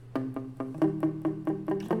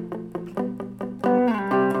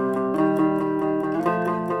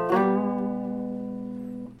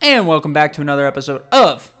And welcome back to another episode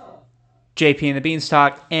of JP and the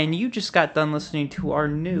Beanstalk. And you just got done listening to our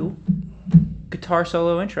new guitar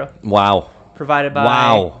solo intro. Wow. Provided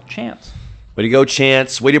by Chance. Way to go,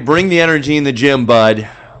 Chance. Way to bring the energy in the gym, bud.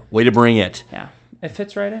 Way to bring it. Yeah, it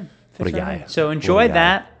fits right in. What a guy. So enjoy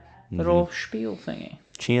that little spiel thingy.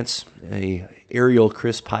 Chance, a aerial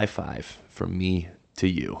crisp high five from me to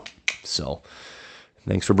you. So,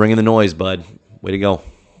 thanks for bringing the noise, bud. Way to go.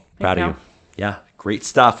 Proud of you. Yeah, great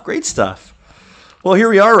stuff. Great stuff. Well, here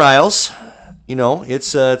we are, Riles. You know,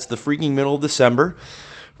 it's the freaking middle of December.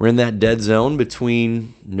 We're in that dead zone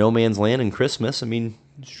between no man's land and Christmas. I mean,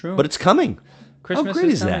 it's true. But it's coming. Christmas How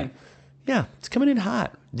great is coming. that? Yeah, it's coming in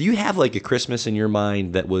hot. Do you have like a Christmas in your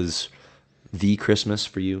mind that was the Christmas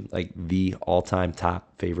for you? Like the all-time top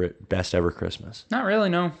favorite, best ever Christmas? Not really,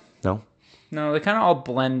 no. No? No, they kind of all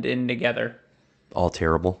blend in together. All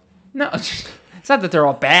terrible? No, it's not that they're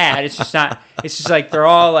all bad. It's just not. It's just like they're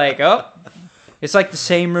all like, it's like the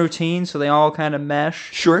same routine, so they all kind of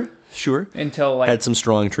mesh. Sure. Until like had some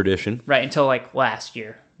strong tradition. Right, until like last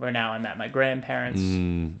year, where now I'm at my grandparents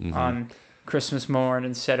on Christmas morn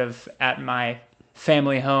instead of at my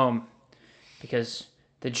family home because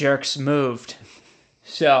the jerks moved.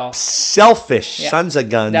 So selfish sons of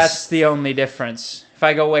guns. That's the only difference. If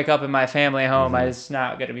I go wake up in my family home, it's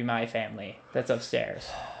not going to be my family. That's upstairs.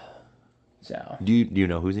 So do you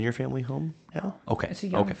know who's in your family home now? Okay, it's a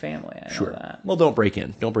young family. I know that. Well, don't break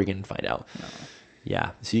in. Don't break in and find out. No. Yeah,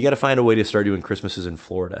 so you got to find a way to start doing Christmases in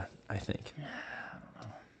Florida, I think. Yeah, I don't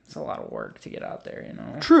know. It's a lot of work to get out there, you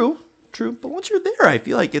know. True. But once you're there, I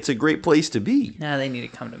feel like it's a great place to be. Nah, they need to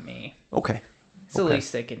come to me. Okay. It's the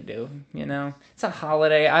least they can do, you know? It's a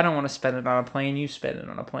holiday. I don't want to spend it on a plane. You spend it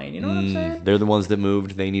on a plane. You know what I'm saying? They're the ones that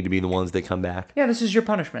moved. They need to be the ones that come back. Yeah, this is your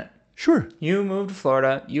punishment. Sure. You moved to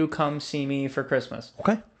Florida. You come see me for Christmas.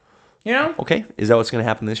 Okay. You know? Okay. Is that what's going to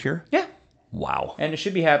happen this year? Yeah. Wow. And it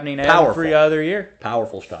should be happening every other year.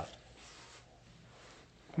 Powerful stuff.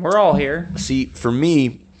 We're all here. See, for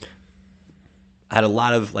me, I had a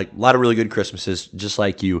lot of really good Christmases, just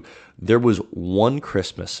like you. There was one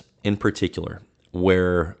Christmas in particular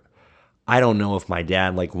where I don't know if my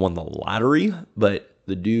dad won the lottery, but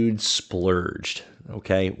the dude splurged.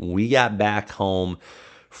 Okay, we got back home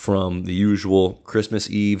from the usual Christmas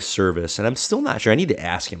Eve service, and I'm still not sure. I need to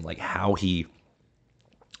ask him how he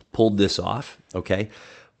pulled this off. Okay,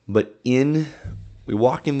 but we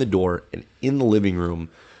walked in the door, and in the living room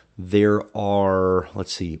there are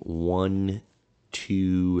 1,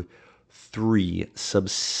 2, 3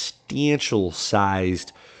 substantial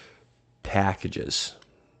sized packages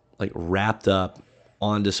wrapped up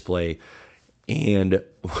on display, and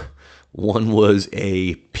one was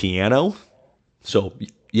a piano, so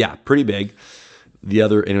yeah, pretty big. The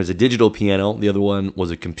other, and it was a digital piano. The other one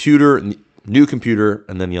was a computer, new computer,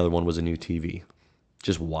 and then the other one was a new TV.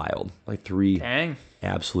 Just wild. 3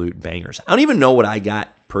 absolute bangers. I don't even know what I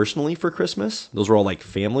got personally for Christmas. Those were all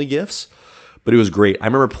family gifts, but it was great. I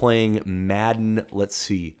remember playing Madden,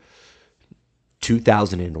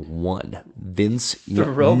 2001. Vince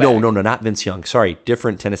Young. No, not Vince Young. Sorry,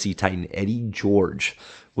 different Tennessee Titan. Eddie George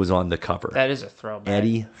was on the cover. That is a throwback.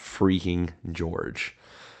 Eddie freaking George.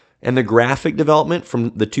 And the graphic development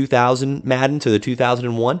from the 2000 Madden to the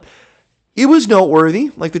 2001, it was noteworthy.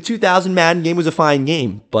 The 2000 Madden game was a fine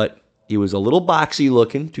game, but it was a little boxy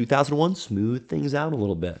looking. 2001 smoothed things out a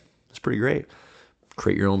little bit. It's pretty great.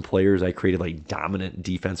 Create your own players. I created dominant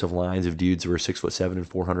defensive lines of dudes who were 6'7" and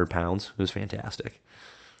 400 pounds. It was fantastic.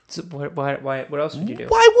 So what else would you do?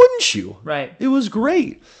 Why wouldn't you? Right. It was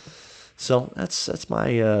great. So that's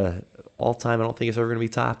my all-time. I don't think it's ever going to be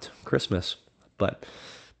topped Christmas, but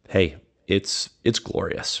hey, it's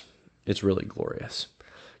glorious. It's really glorious.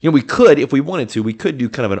 We could, if we wanted to, we could do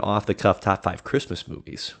kind of an off-the-cuff top 5 Christmas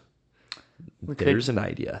movies. There's an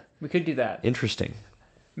idea. We could do that. Interesting.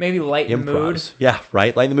 Maybe lighten the mood. Yeah,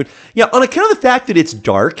 right. Lighten the mood. Yeah, on account of the fact that it's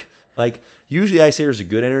dark. Usually I say there's a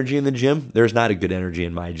good energy in the gym. There's not a good energy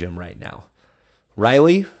in my gym right now.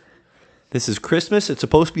 Riley, this is Christmas. It's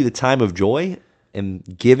supposed to be the time of joy and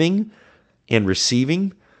giving and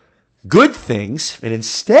receiving good things. And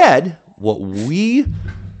instead, what we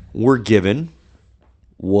were given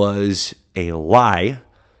was a lie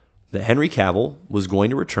that Henry Cavill was going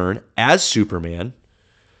to return as Superman,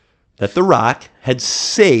 that The Rock had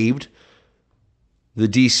saved the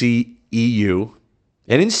DCEU,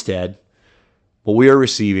 and instead, what we are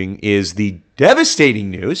receiving is the devastating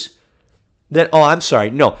news that,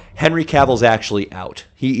 Henry Cavill's actually out.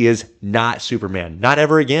 He is not Superman. Not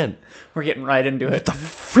ever again. We're getting right into it. What the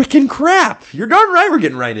freaking crap? You're darn right we're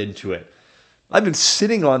getting right into it. I've been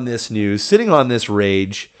sitting on this news, sitting on this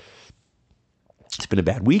rage It's been a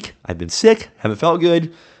bad week. I've been sick. Haven't felt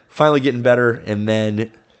good. Finally getting better. And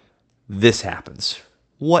then this happens.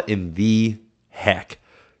 What in the heck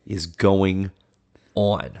is going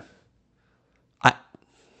on?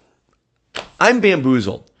 I'm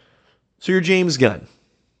bamboozled. So you're James Gunn.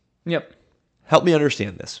 Yep. Help me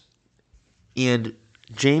understand this. And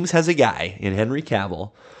James has a guy in Henry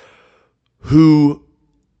Cavill who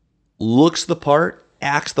looks the part,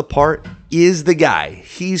 acts the part, is the guy.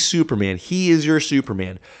 He's Superman. He is your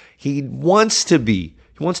Superman. He wants to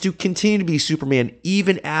continue to be Superman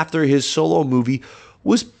even after his solo movie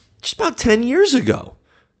was just about 10 years ago.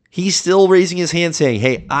 He's still raising his hand saying,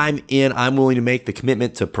 hey, I'm in. I'm willing to make the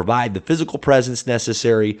commitment to provide the physical presence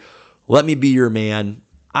necessary. Let me be your man.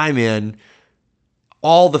 I'm in.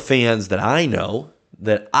 All the fans that I know,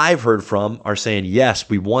 that I've heard from, are saying, yes,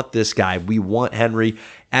 we want this guy. We want Henry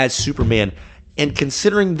as Superman. And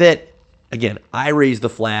considering that, again, I raised the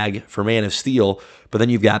flag for Man of Steel, but then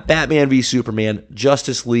you've got Batman v Superman,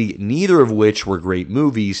 Justice League, neither of which were great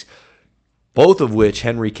movies, both of which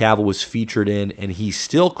Henry Cavill was featured in, and he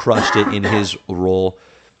still crushed it in his role.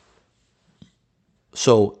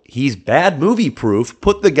 So he's bad movie proof.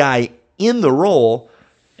 Put the guy in the role,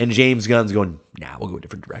 and James Gunn's going, nah, we'll go a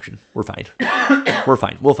different direction. We're fine. We're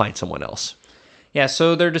fine. We'll find someone else. Yeah,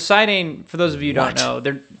 so they're deciding, for those of you who don't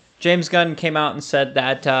know, James Gunn came out and said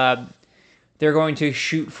that they're going to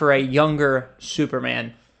shoot for a younger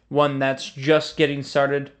Superman, one that's just getting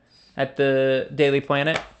started at the Daily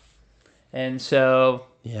Planet. And so...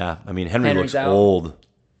 yeah, I mean, Henry Henry's looks out. old.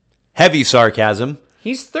 Heavy sarcasm.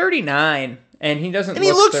 He's 39, and he doesn't And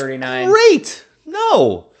he look looks 39. great.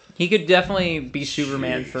 No. He could definitely be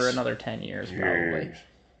Superman for another 10 years, probably.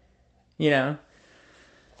 You know?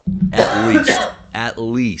 At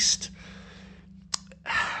least.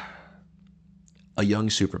 A young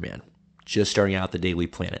Superman, just starting out the Daily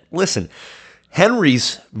Planet. Listen,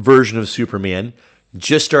 Henry's version of Superman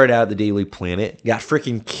just started out at the Daily Planet, got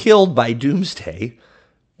freaking killed by Doomsday,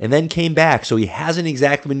 and then came back. So he hasn't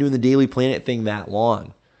exactly been doing the Daily Planet thing that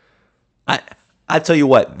long. I tell you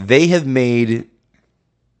what, they have made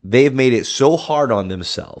it so hard on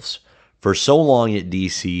themselves for so long at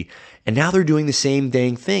DC, and now they're doing the same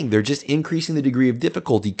dang thing. They're just increasing the degree of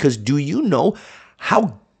difficulty. Because do you know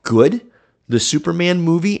how good the Superman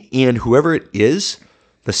movie and whoever it is,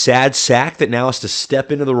 the sad sack that now has to step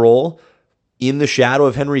into the role in the shadow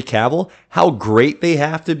of Henry Cavill, how great they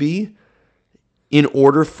have to be in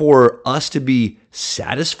order for us to be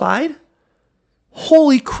satisfied?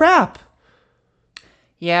 Holy crap.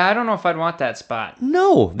 Yeah, I don't know if I'd want that spot.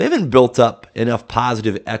 No, they haven't built up enough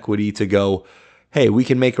positive equity to go, hey, we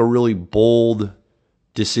can make a really bold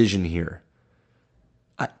decision here.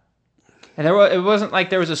 And it wasn't like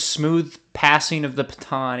there was a smooth passing of the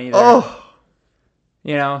baton either. Oh,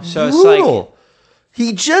 you know, so brutal. It's like...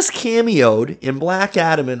 he just cameoed in Black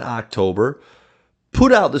Adam in October,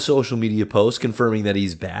 put out the social media post confirming that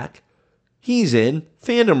he's back. He's in.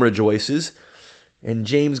 Fandom rejoices. And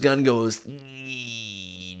James Gunn goes, no,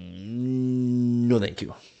 thank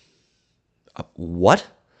you. What?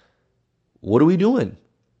 What are we doing?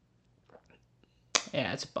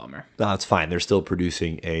 Yeah, it's a bummer. No, it's fine. They're still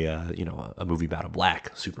producing a movie about a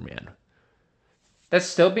black Superman. That's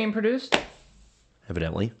still being produced?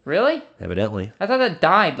 Evidently. Really? Evidently. I thought that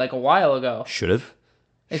died like a while ago. Should have.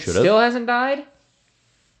 It still hasn't died?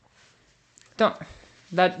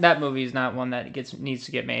 That movie is not one that needs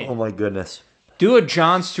to get made. Oh my goodness. Do a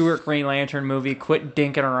Jon Stewart Green Lantern movie. Quit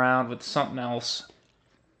dinking around with something else.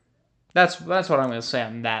 That's what I'm going to say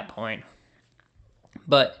on that point.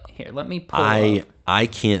 But here, let me pull up. I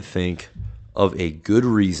can't think of a good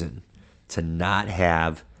reason to not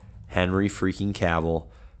have Henry freaking Cavill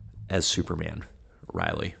as Superman,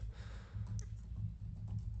 Riley.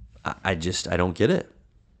 I don't get it.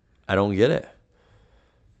 I don't get it.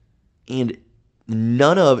 And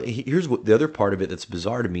here's what the other part of it that's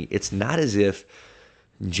bizarre to me. It's not as if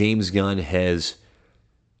James Gunn has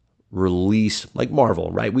released, like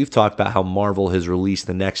Marvel, right? We've talked about how Marvel has released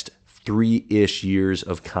the next 3-ish years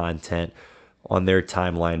of content on their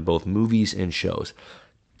timeline, both movies and shows.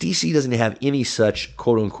 DC doesn't have any such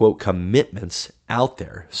quote-unquote commitments out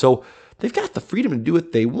there. So they've got the freedom to do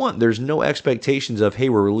what they want. There's no expectations of, hey,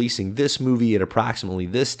 we're releasing this movie at approximately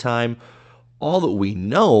this time. All that we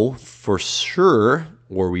know for sure,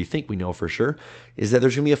 or we think we know for sure, is that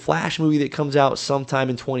there's going to be a Flash movie that comes out sometime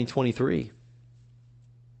in 2023.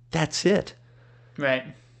 That's it. Right.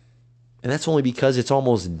 And that's only because it's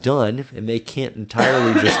almost done and they can't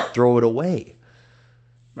entirely just throw it away.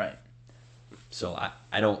 Right. So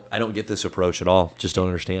I don't get this approach at all. Just don't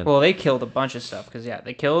understand. Well, they killed a bunch of stuff because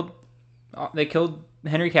they killed They killed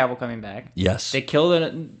Henry Cavill coming back. Yes. They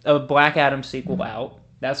killed a Black Adam sequel out.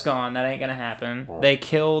 That's gone. That ain't gonna happen. They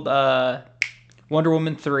killed Wonder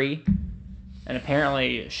Woman 3, and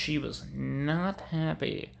apparently she was not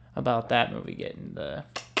happy about that movie getting the.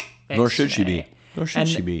 Nor should she be. Nor should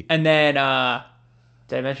she be. And then, did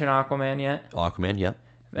I mention Aquaman yet? Aquaman, yep.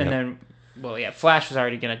 And then, well, yeah, Flash was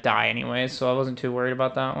already gonna die anyway, so I wasn't too worried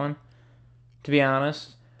about that one, to be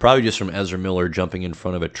honest. Probably just from Ezra Miller jumping in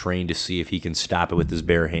front of a train to see if he can stop it with his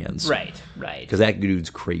bare hands. Right. Because that dude's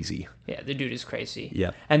crazy. Yeah, the dude is crazy. Yeah.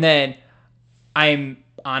 And then I'm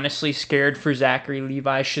honestly scared for Zachary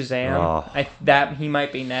Levi Shazam. That he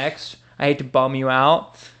might be next. I hate to bum you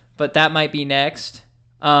out, but that might be next.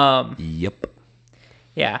 Yep.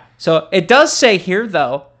 Yeah. So it does say here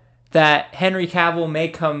though that Henry Cavill may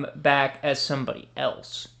come back as somebody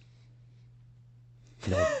else.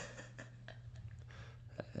 No.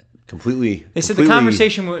 Completely. They said the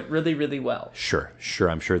conversation went really, really well. Sure.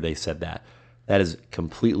 I'm sure they said that. That is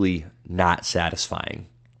completely not satisfying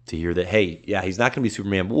to hear that, hey, yeah, he's not going to be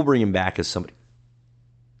Superman, but we'll bring him back as somebody.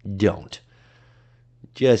 Don't.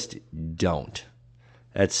 Just don't.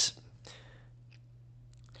 That's...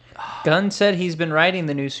 Gunn said he's been writing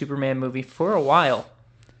the new Superman movie for a while.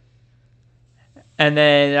 And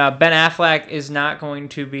then Ben Affleck is not going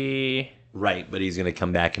to be... Right, but he's going to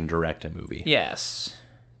come back and direct a movie. Yes.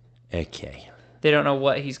 Okay. They don't know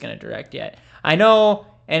what he's going to direct yet. I know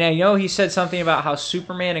he said something about how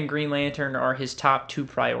Superman and Green Lantern are his top 2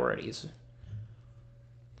 priorities.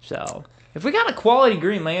 So, if we got a quality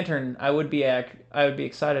Green Lantern, I would be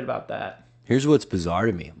excited about that. Here's what's bizarre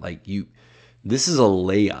to me. This is a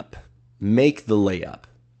layup. Make the layup.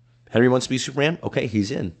 Henry wants to be Superman? Okay,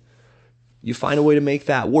 he's in. You find a way to make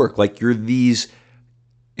that work. You're these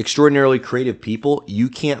extraordinarily creative people. You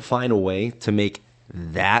can't find a way to make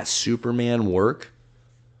that Superman work.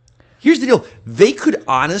 Here's the deal. They could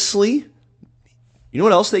honestly, you know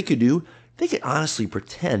what else they could do? They could honestly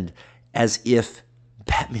pretend as if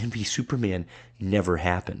Batman v Superman never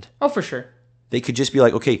happened. Oh, for sure. They could just be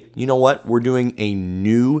like, okay, you know what? We're doing a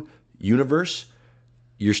new universe.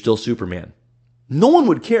 You're still Superman. No one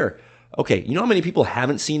would care. Okay, you know how many people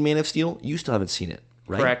haven't seen Man of Steel? You still haven't seen it,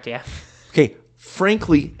 right? Correct, yeah. Okay,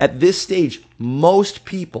 frankly, at this stage, most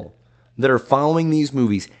people that are following these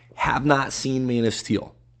movies have not seen Man of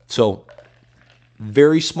Steel. So,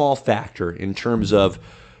 very small factor in terms of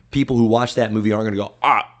people who watch that movie aren't going to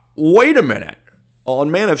go, wait a minute.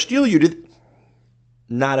 On Man of Steel, you did...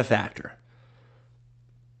 Not a factor.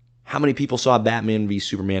 How many people saw Batman v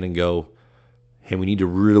Superman and go, hey, we need to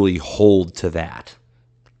really hold to that?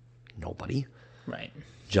 Nobody. Right.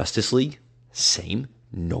 Justice League, same.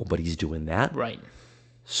 Nobody's doing that. Right.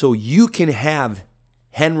 So you can have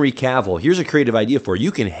Henry Cavill. Here's a creative idea for you.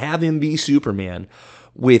 You can have him be Superman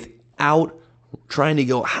without trying to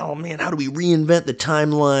go, oh man, how do we reinvent the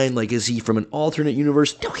timeline? Is he from an alternate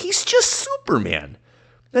universe? No, he's just Superman.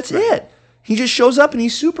 That's it. He just shows up and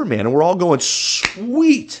he's Superman. And we're all going,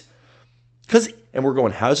 sweet. And we're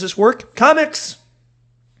going, how does this work? Comics.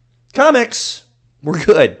 We're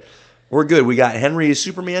good. We got Henry as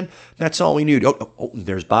Superman. That's all we need. Oh,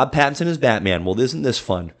 there's Bob Pattinson as Batman. Well, isn't this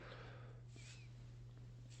fun?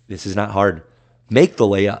 This is not hard. Make the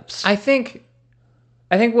layups. I think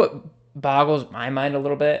what boggles my mind a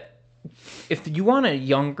little bit, if you want a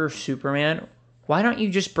younger Superman, why don't you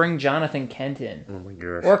just bring Jonathan Kent in? Oh my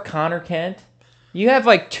gosh. Or Connor Kent? You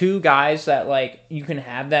have 2 guys that you can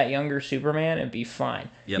have that younger Superman and be fine.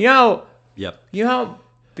 Yep. You know,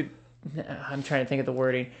 I'm trying to think of the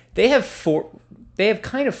wording. They have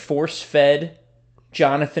kind of force-fed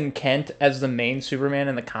Jonathan Kent as the main Superman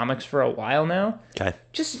in the comics for a while now. Okay.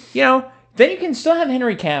 Just, then you can still have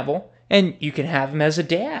Henry Cavill, and you can have him as a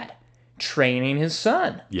dad, training his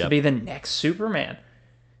son to be the next Superman.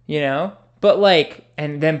 But,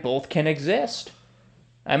 and then both can exist.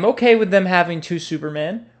 I'm okay with them having 2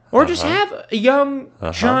 Supermen. Or just have a young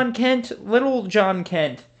John Kent, little John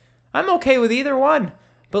Kent. I'm okay with either one.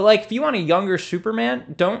 But, if you want a younger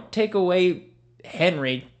Superman, don't take away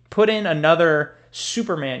Henry. Put in another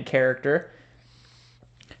Superman character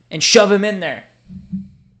and shove him in there.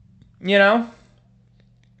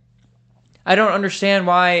 I don't understand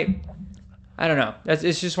why... I don't know.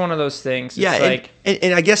 It's just one of those things. It's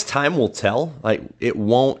and I guess time will tell.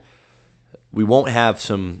 We won't have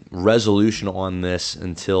some resolution on this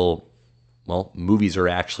until, movies are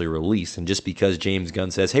actually released. And just because James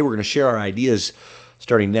Gunn says, hey, we're going to share our ideas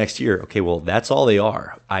starting next year. Okay, well, that's all they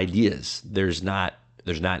are, ideas. There's not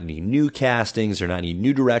any new castings. There's not any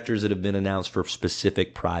new directors that have been announced for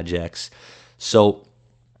specific projects. So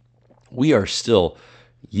we are still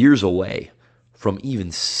years away from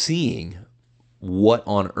even seeing what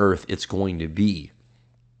on earth it's going to be.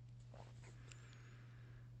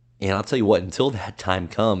 And I'll tell you what, until that time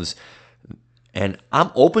comes, and I'm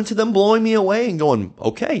open to them blowing me away and going,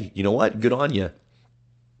 okay, you know what? Good on you.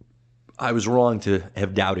 I was wrong to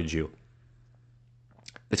have doubted you.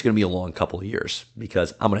 It's going to be a long couple of years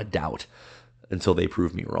because I'm going to doubt until they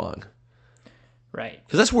prove me wrong. Right.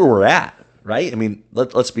 Because that's where we're at, right? I mean,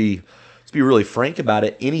 let's be really frank about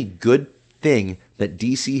it. Any good thing that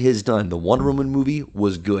DC has done, the Wonder Woman movie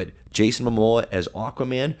was good. Jason Momoa as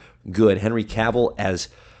Aquaman, good. Henry Cavill as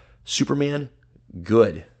Superman,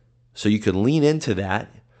 good. So you can lean into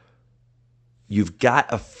that. You've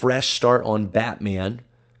got a fresh start on Batman.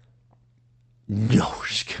 No, we're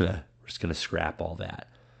just gonna scrap all that.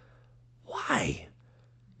 Why?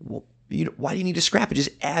 Well, why do you need to scrap it? Just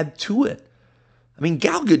add to it. I mean,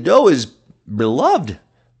 Gal Gadot is beloved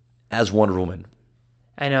as Wonder Woman.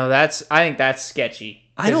 I know I think that's sketchy.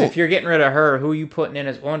 Because if you're getting rid of her, who are you putting in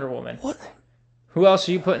as Wonder Woman? What? Who else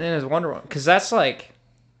are you putting in as Wonder Woman? Because that's like,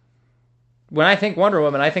 when I think Wonder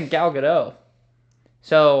Woman, I think Gal Gadot.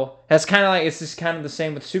 So that's kind of like, it's just kind of the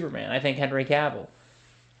same with Superman. I think Henry Cavill.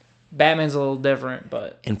 Batman's a little different,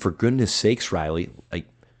 but... And for goodness sakes, Riley, like,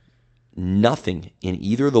 nothing in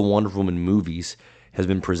either of the Wonder Woman movies has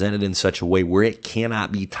been presented in such a way where it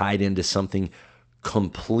cannot be tied into something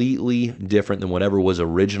completely different than whatever was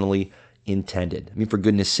originally intended. I mean, for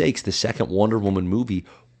goodness sakes, the second Wonder Woman movie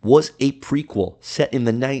was a prequel set in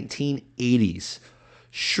the 1980s.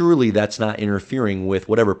 Surely that's not interfering with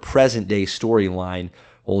whatever present-day storyline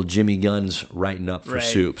old Jimmy Gunn's writing up for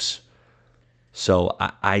Soups. So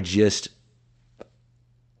I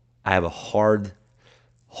have a hard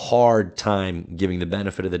time giving the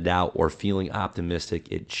benefit of the doubt or feeling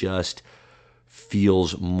optimistic. It just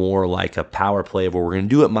feels more like a power play of, well, we're going to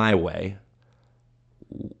do it my way.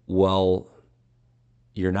 Well,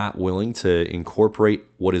 you're not willing to incorporate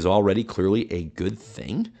what is already clearly a good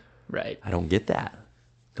thing? Right. I don't get that.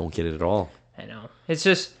 Don't get it at all. I know. It's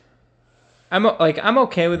just, I'm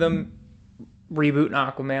okay with them rebooting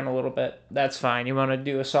Aquaman a little bit. That's fine. You want to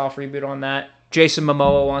do a soft reboot on that? Jason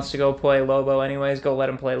Momoa wants to go play Lobo anyways. Go let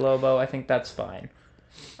him play Lobo. I think that's fine.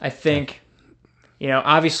 I think,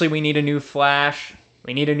 obviously we need a new Flash.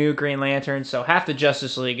 We need a new Green Lantern. So half the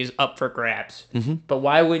Justice League is up for grabs. Mm-hmm. But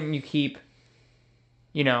why wouldn't you keep,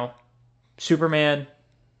 Superman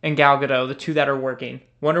and Gal Gadot, the two that are working,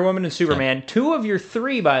 Wonder Woman and Superman, two of your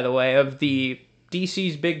three, by the way, of the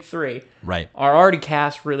DC's big three, right, are already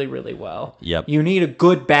cast really, really well. Yep. You need a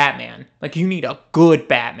good Batman. You need a good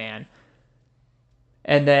Batman.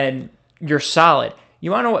 And then you're solid.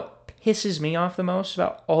 You want to know what pisses me off the most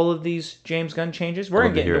about all of these James Gunn changes? We're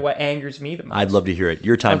going to get into what angers me the most. I'd love to hear it.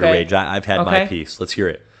 Your time to rage. I've had my piece. Let's hear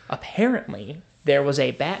it. Apparently, there was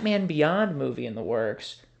a Batman Beyond movie in the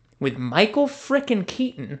works with Michael frickin'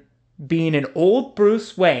 Keaton being an old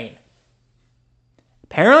Bruce Wayne.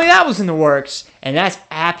 Apparently that was in the works, and that's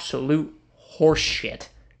absolute horseshit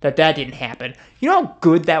that didn't happen. You know how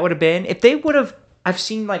good that would have been? If they would have... I've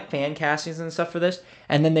seen fan castings and stuff for this,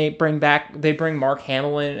 and then they bring Mark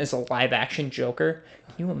Hamill in as a live-action Joker.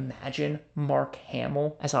 Can you imagine Mark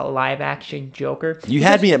Hamill as a live-action Joker? You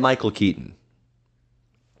had me at Michael Keaton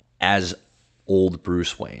as old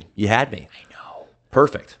Bruce Wayne. You had me. I know.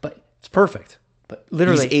 Perfect. But it's perfect. But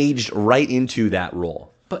literally... He's aged right into that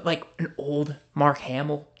role. But an old Mark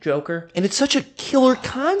Hamill Joker. And it's such a killer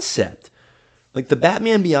concept. The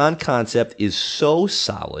Batman Beyond concept is so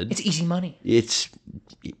solid. It's easy money.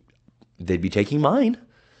 They'd be taking mine.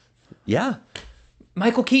 Yeah.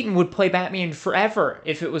 Michael Keaton would play Batman forever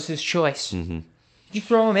if it was his choice. Mm-hmm. You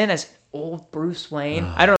throw him in as old Bruce Wayne.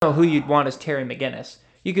 I don't know who you'd want as Terry McGinnis.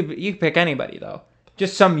 You could pick anybody though.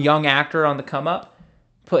 Just some young actor on the come up.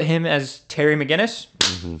 Put him as Terry McGinnis.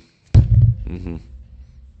 Mm-hmm. Mm-hmm.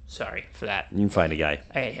 Sorry for that. You can find a guy.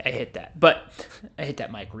 I hit that. But I hit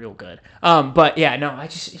that mic real good. But yeah, no,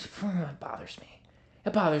 it bothers me.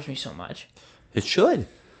 It bothers me so much. It should.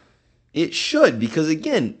 It should, because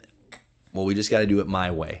again, we just got to do it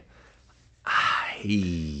my way.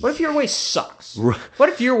 What if your way sucks? What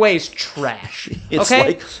if your way is trash?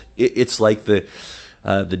 It's like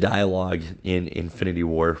the dialogue in Infinity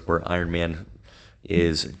War where Iron Man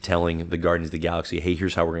is telling the Guardians of the Galaxy, hey,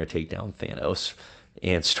 here's how we're going to take down Thanos.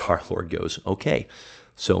 And Star-Lord goes, okay,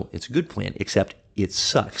 so it's a good plan, except it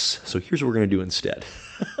sucks. So here's what we're going to do instead.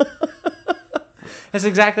 That's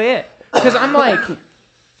exactly it. Because I'm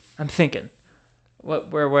thinking,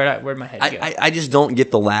 where'd my head go? I just don't get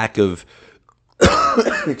the lack of,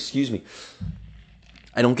 excuse me,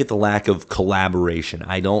 I don't get the lack of collaboration.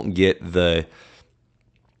 I don't get the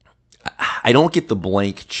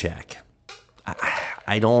blank check.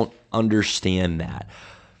 I don't understand that.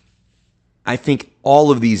 I think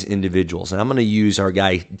all of these individuals, and I'm going to use our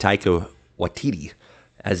guy Taika Waititi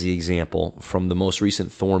as the example from the most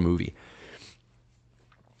recent Thor movie.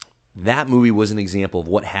 That movie was an example of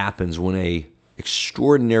what happens when a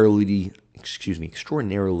extraordinarily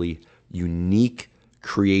unique,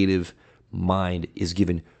 creative mind is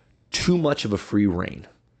given too much of a free rein.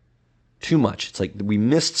 Too much. It's like we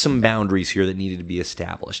missed some boundaries here that needed to be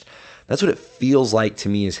established. That's what it feels like to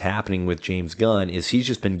me is happening with James Gunn, is he's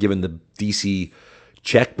just been given the DC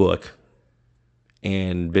checkbook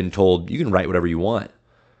and been told, you can write whatever you want.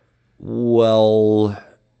 Well,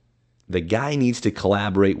 the guy needs to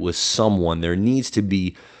collaborate with someone. There needs to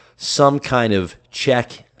be some kind of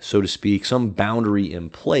check, so to speak, some boundary in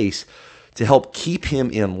place to help keep him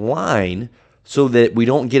in line so that we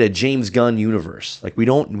don't get a James Gunn universe. Like we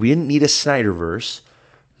didn't need a Snyderverse.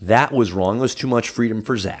 That was wrong. It was too much freedom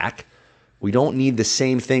for Zack. We don't need the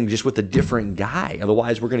same thing just with a different guy.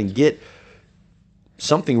 Otherwise, we're going to get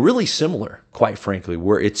something really similar, quite frankly,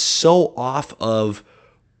 where it's so off of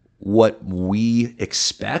what we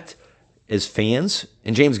expect as fans.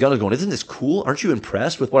 And James Gunn is going, isn't this cool? Aren't you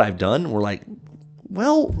impressed with what I've done? And we're like,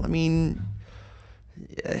 well, I mean,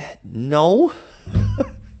 no.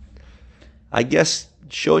 I guess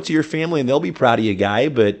show it to your family and they'll be proud of you, guy.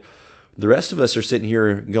 But the rest of us are sitting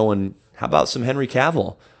here going, how about some Henry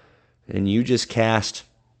Cavill? And you just cast,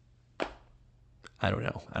 I don't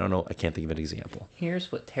know. I can't think of an example.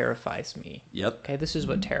 Here's what terrifies me. Yep. Okay, this is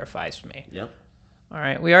what terrifies me. Yep. All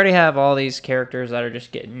right, we already have all these characters that are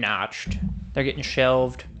just getting notched. They're getting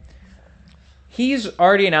shelved. He's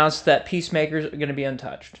already announced that Peacemaker's going to be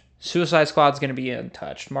untouched. Suicide Squad's going to be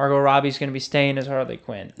untouched. Margot Robbie's going to be staying as Harley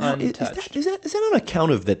Quinn. Untouched. Is that on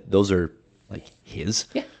account of that those are like his?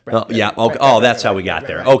 Yeah. That's how we got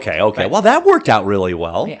there. Okay. Right. Well, that worked out really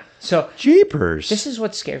well. Yeah. So Jeepers. this is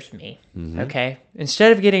what scares me. Okay?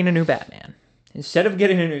 Instead of getting a new Batman, instead of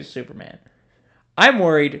getting a new Superman, I'm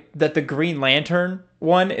worried that the Green Lantern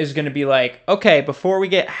one is going to be like, okay, before we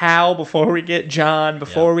get Hal, before we get John,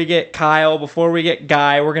 before we get Kyle, before we get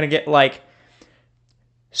Guy, we're going to get like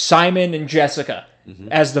Simon and Jessica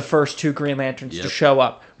as the first two Green Lanterns to show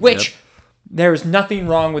up, which there's nothing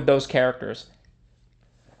wrong with those characters.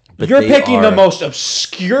 But you're picking the most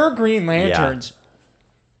obscure Green Lanterns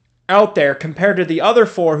out there compared to the other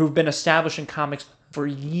four who've been established in comics for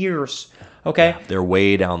years. Okay? Yeah, they're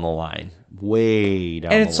way down the line.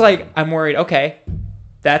 And it's like, I'm worried, okay,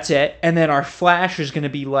 that's it. And then our Flash is going to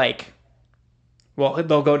be like, well,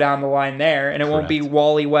 they'll go down the line there, and it won't be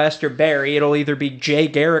Wally West or Barry. It'll either be Jay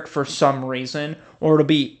Garrick for some reason, or it'll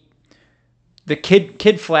be the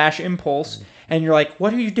Kid Flash Impulse. And you're like,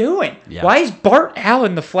 what are you doing? Yeah. Why is Bart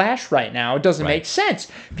Allen the Flash right now? It doesn't make sense.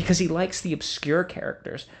 Because he likes the obscure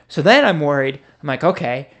characters. So then I'm worried. I'm like,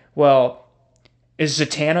 okay, well, is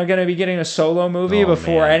Zatanna going to be getting a solo movie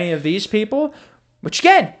before any of these people? Which,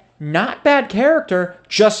 again, not bad character,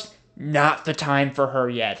 just not the time for her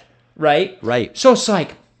yet. Right? Right. So it's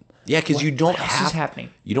like, because you don't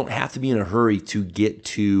have to be in a hurry to get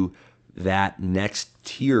to that next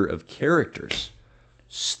tier of characters.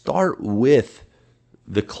 Start with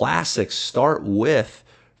the classics. Start with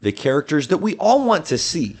the characters that we all want to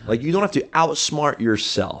see. Like, you don't have to outsmart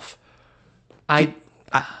yourself.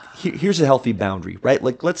 Here's a healthy boundary, right?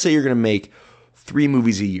 Like, let's say you're going to make 3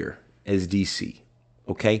 movies a year as DC,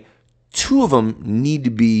 okay? 2 of them need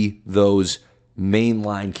to be those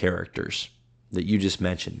mainline characters that you just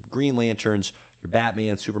mentioned. Green Lanterns, your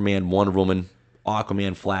Batman, Superman, Wonder Woman,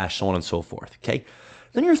 Aquaman, Flash, so on and so forth, okay?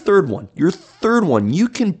 Then your third one, you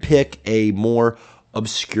can pick a more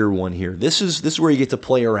obscure one here. This is where you get to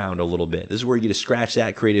play around a little bit. This is where you get to scratch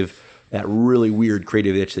that really weird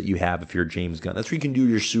creative itch that you have if you're James Gunn. That's where you can do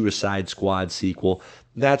your Suicide Squad sequel.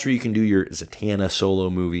 That's where you can do your Zatanna solo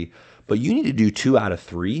movie. But you need to do 2 out of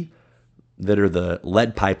 3 that are the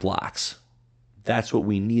lead pipe locks. That's what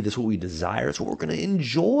we need. That's what we desire. That's what we're going to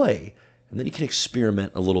enjoy. And then you can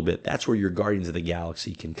experiment a little bit. That's where your Guardians of the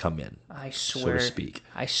Galaxy can come in, so to speak.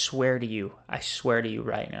 I swear to you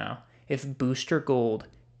right now, if Booster Gold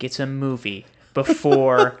gets a movie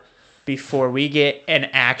before we get an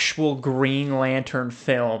actual Green Lantern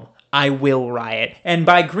film, I will riot. And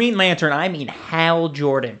by Green Lantern, I mean Hal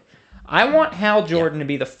Jordan. I want Hal Jordan to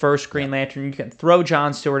be the first Green Lantern. You can throw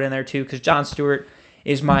John Stewart in there too, because John Stewart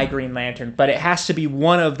is my Green Lantern. But it has to be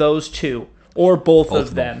one of those 2. Or both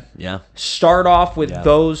of them. Yeah. Start off with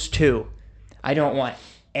those 2. I don't want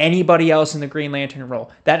anybody else in the Green Lantern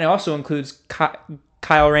role. That also includes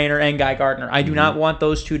Kyle Rayner and Guy Gardner. I do not want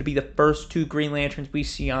those 2 to be the first 2 Green Lanterns we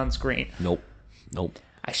see on screen. Nope.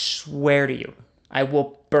 I swear to you, I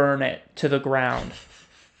will burn it to the ground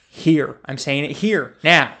here. I'm saying it here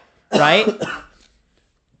now, right?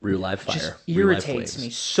 Real live fire. Just Real life irritates flames. me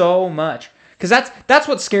so much because that's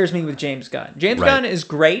what scares me with James Gunn. James Right. Gunn is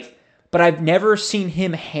great, but I've never seen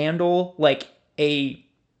him handle like a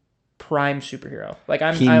prime superhero. Like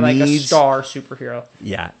I'm like a star superhero.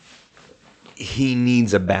 Yeah. He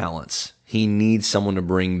needs a balance. He needs someone to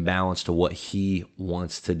bring balance to what he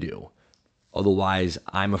wants to do. Otherwise,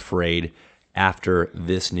 I'm afraid after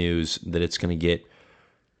this news that it's going to get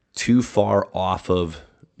too far off of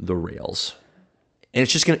the rails. And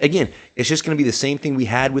it's just going to, again, it's just going to be the same thing we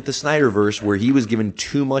had with the Snyderverse where he was given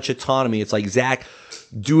too much autonomy. It's like, Zack,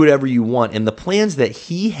 do whatever you want. And the plans that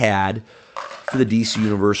he had for the DC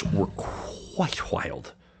Universe were quite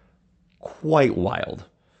wild. Quite wild.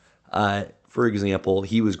 For example,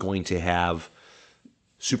 he was going to have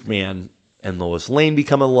Superman and Lois Lane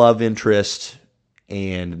become a love interest,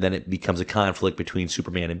 and then it becomes a conflict between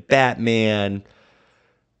Superman and Batman.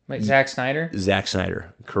 Like Zack Snyder? Zack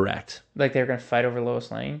Snyder, correct. Like they were going to fight over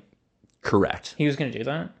Lois Lane? Correct. He was going to do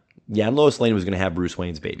that? Yeah, and Lois Lane was going to have Bruce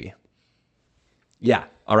Wayne's baby. Yeah,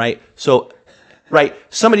 all right. So, right,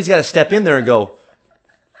 somebody's got to step in there and go,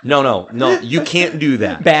 no, you can't do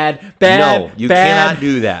that. Bad. No, you bad. cannot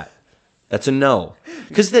do that. That's a no.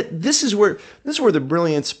 Because this is where the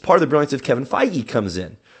brilliance, part of the brilliance of Kevin Feige comes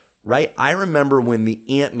in, right? I remember when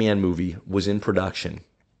the Ant-Man movie was in production,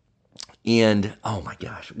 and oh my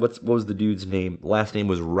gosh, what was the dude's name? The last name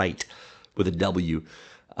was Wright with a W,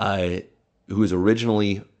 who was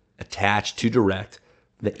originally attached to direct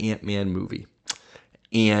the Ant-Man movie,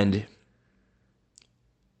 and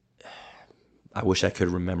I wish I could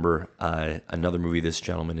remember another movie this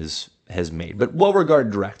gentleman has made, but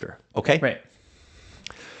well-regarded director, okay? Right.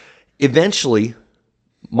 Eventually,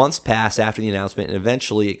 months pass after the announcement, and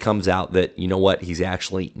eventually it comes out that, you know what, he's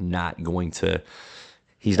actually not going to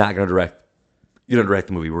direct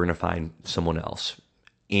the movie. We're going to find someone else.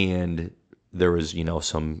 And there was,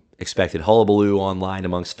 some expected hullabaloo online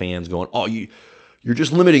amongst fans going, oh, you're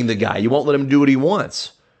just limiting the guy. You won't let him do what he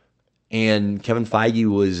wants. And Kevin Feige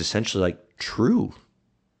was essentially like, true.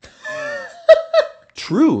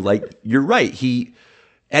 True. Like, you're right.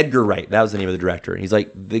 Edgar Wright, that was the name of the director. And he's like,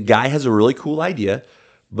 the guy has a really cool idea,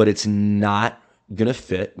 but it's not going to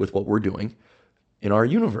fit with what we're doing in our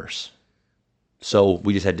universe. So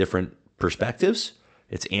we just had different perspectives.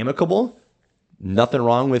 It's amicable. Nothing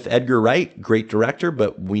wrong with Edgar Wright, great director,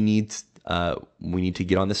 but we need to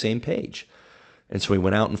get on the same page. And so we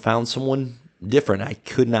went out and found someone different. I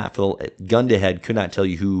could not, gun to head, could not tell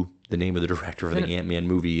you who the name of the director of the Ant-Man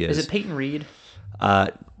movie is. Is it Peyton Reed?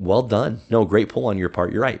 Well done. No, great pull on your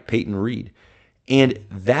part. You're right, Peyton Reed. And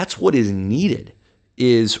that's what is needed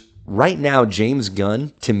is right now, James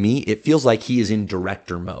Gunn, to me, it feels like he is in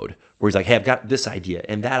director mode where he's like, hey, I've got this idea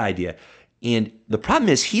and that idea. And the problem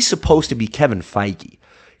is he's supposed to be Kevin Feige.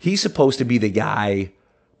 He's supposed to be the guy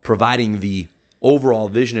providing the overall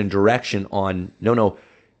vision and direction on, no,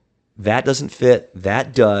 that doesn't fit,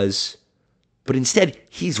 that does. But instead,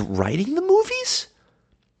 he's writing the movies?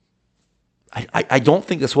 I don't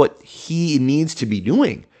think that's what he needs to be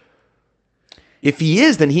doing. If he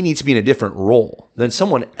is, then he needs to be in a different role than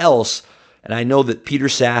someone else. And I know that Peter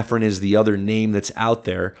Safran is the other name that's out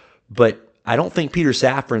there, but I don't think Peter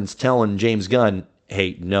Safran's telling James Gunn,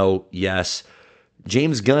 hey, no, yes.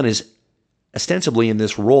 James Gunn is ostensibly in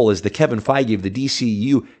this role as the Kevin Feige of the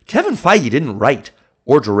DCU. Kevin Feige didn't write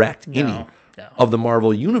or direct any of the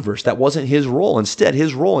Marvel Universe. That wasn't his role. Instead,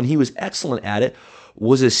 his role, and he was excellent at it,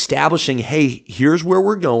 was establishing, hey, here's where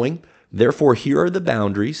we're going. Therefore, here are the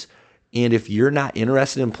boundaries. And if you're not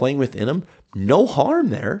interested in playing within them, no harm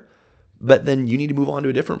there. But then you need to move on to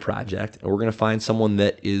a different project. And we're going to find someone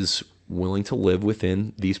that is willing to live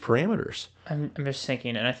within these parameters. I'm just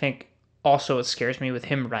thinking, and I think also what scares me with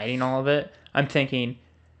him writing all of it, I'm thinking,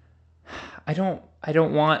 I don't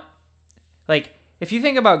want, like, if you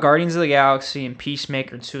think about Guardians of the Galaxy and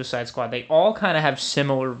Peacemaker and Suicide Squad, they all kind of have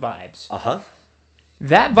similar vibes. Uh-huh.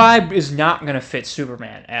 That vibe is not going to fit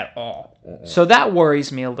Superman at all. So that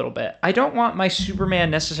worries me a little bit. I don't want my Superman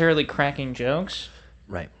necessarily cracking jokes.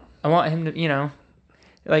 Right. I want him to,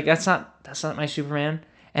 like that's not my Superman.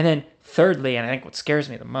 And then thirdly, and I think what scares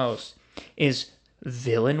me the most is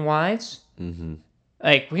villain-wise. Mm-hmm.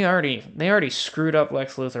 Like they already screwed up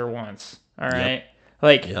Lex Luthor once. All right.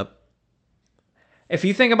 Yep. If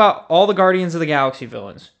you think about all the Guardians of the Galaxy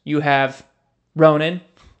villains, you have Ronan.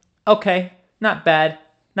 Okay. Not bad.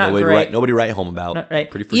 Not great. Nobody write home about. Not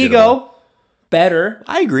right. Pretty forgettable. Ego, better.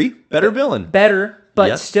 I agree. Better villain. Better, but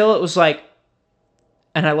Yes. still it was like,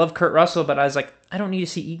 and I love Kurt Russell, but I was like, I don't need to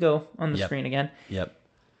see Ego on the screen again. Yep.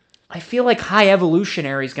 I feel like High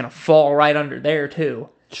Evolutionary is going to fall right under there too.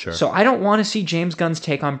 Sure. So I don't want to see James Gunn's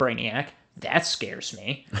take on Brainiac. That scares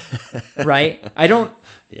me. Right? I don't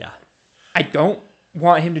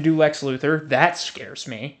want him to do Lex Luthor. That scares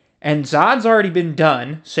me. And Zod's already been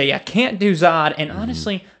done, so you can't do Zod. And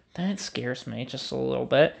honestly, that scares me just a little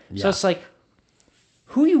bit. Yeah. So it's like,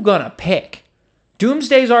 who you gonna pick?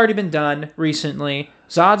 Doomsday's already been done recently.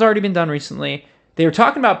 Zod's already been done recently. They were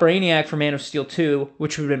talking about Brainiac for Man of Steel 2,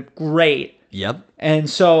 which would have been great. Yep. And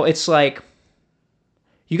so it's like,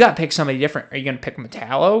 you gotta pick somebody different. Are you gonna pick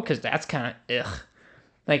Metallo? Because that's kind of ugh.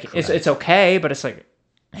 Like it's okay, but it's like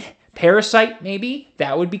Parasite maybe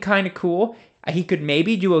that would be kind of cool. He could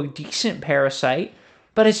maybe do a decent Parasite,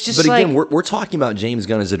 but it's just. But again, we're talking about James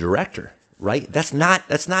Gunn as a director, right? That's not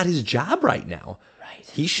his job right now. Right.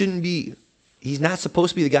 He shouldn't be. He's not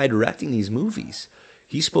supposed to be the guy directing these movies.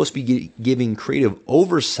 He's supposed to be giving creative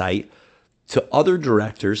oversight to other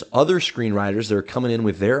directors, other screenwriters that are coming in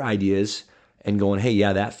with their ideas and going, hey,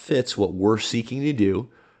 yeah, that fits what we're seeking to do.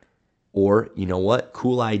 Or, you know what,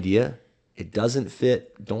 cool idea. It doesn't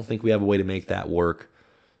fit. Don't think we have a way to make that work.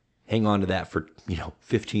 Hang on to that for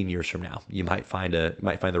 15 years from now. You might find the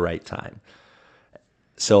right time.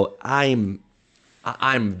 So I'm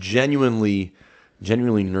genuinely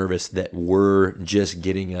nervous that we're just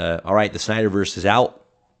getting all right, the Snyderverse is out.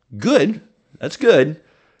 Good. That's good.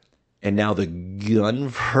 And now the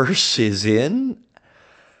Gunverse is in.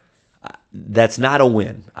 That's not a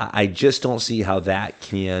win. I just don't see how that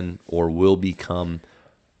can or will become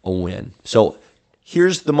a win. So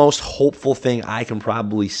here's the most hopeful thing I can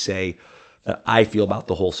probably say that I feel about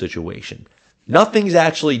the whole situation. Nothing's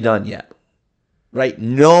actually done yet, right?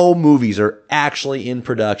 No movies are actually in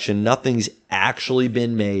production. Nothing's actually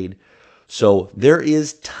been made. So there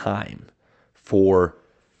is time for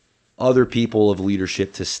other people of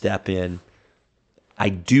leadership to step in. I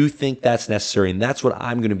do think that's necessary, and that's what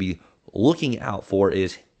I'm going to be looking out for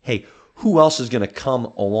is, hey, who else is going to come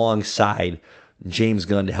alongside James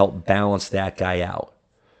Gunn to help balance that guy out?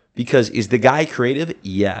 Because is the guy creative?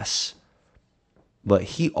 Yes. But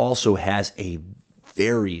he also has a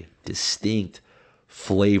very distinct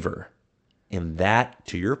flavor. And that,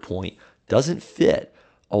 to your point, doesn't fit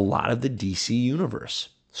a lot of the DC universe.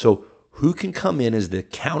 So who can come in as the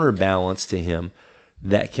counterbalance to him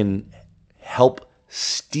that can help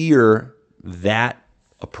steer that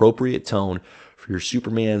appropriate tone for your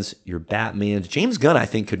Supermans, your Batmans? James Gunn, I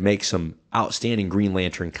think, could make some outstanding Green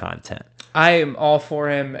Lantern content. I am all for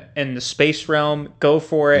him in the space realm. Go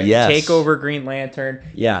for it. Yes. Take over Green Lantern.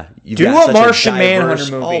 Yeah. Do a Martian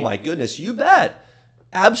Manhunter movie. Oh, my goodness. You bet.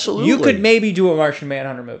 Absolutely. You could maybe do a Martian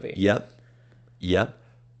Manhunter movie. Yep.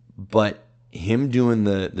 But him doing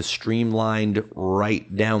the streamlined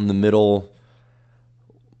right down the middle.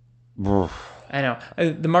 I know.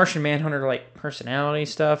 The Martian Manhunter, like, personality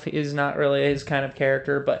stuff is not really his kind of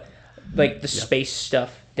character, but, like, the space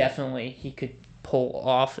stuff, definitely he could pull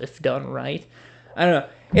off if done right. I don't know.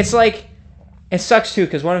 It's like, it sucks, too,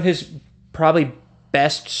 because one of his probably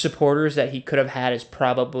best supporters that he could have had is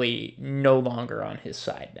probably no longer on his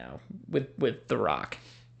side now with The Rock.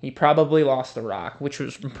 He probably lost The Rock, which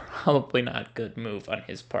was probably not a good move on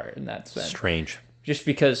his part in that sense. Strange. Just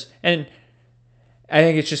because, and I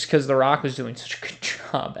think it's just because The Rock was doing such a good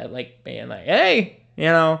job at, like, being like, hey,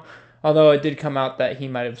 although it did come out that he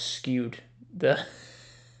might have skewed the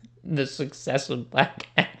success of Black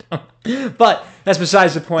Adam. But that's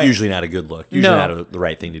besides the point. Usually not a good look. Usually not the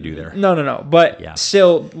right thing to do there. No. But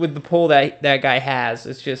still, with the pull that guy has,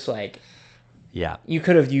 it's just like, you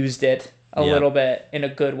could have used it a little bit in a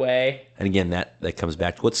good way. And again, that comes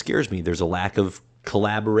back to what scares me. There's a lack of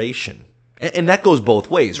collaboration. And that goes both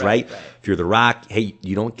ways, right? If you're The Rock, hey,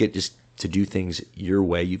 you don't get just to do things your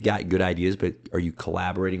way. You've got good ideas, but are you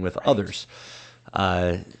collaborating with others?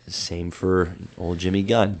 Same for old Jimmy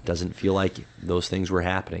Gunn. Doesn't feel like those things were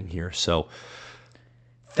happening here. So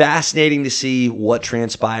fascinating to see what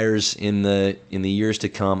transpires in the years to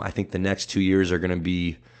come. I think the next 2 years are going to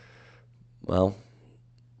be, well,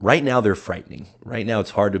 right now they're frightening. Right now it's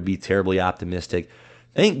hard to be terribly optimistic.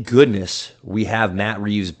 Thank goodness we have Matt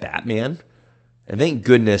Reeves' Batman. And thank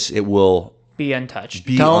goodness it will be untouched.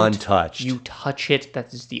 Don't untouched. You touch it.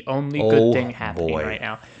 That is the only good thing happening right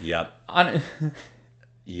now. Yep.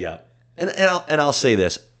 Yep. And I'll say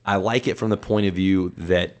this. I like it from the point of view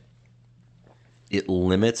that it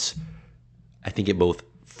limits. I think it both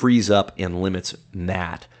frees up and limits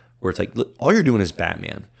Matt. Where it's like, look, all you're doing is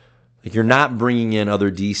Batman. Like, you're not bringing in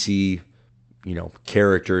other DC,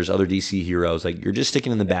 characters, other DC heroes. Like, you're just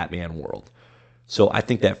sticking in the Batman world. So I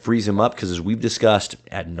think that frees him up because, as we've discussed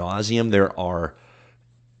ad nauseum, there are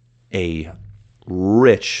a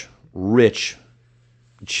rich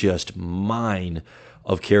just mine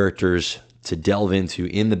of characters to delve into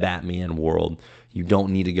in the Batman world. You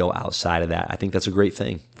don't need to go outside of that. I think that's a great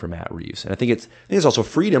thing for Matt Reeves. And I think it's also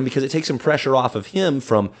freedom because it takes some pressure off of him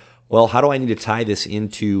from, well, how do I need to tie this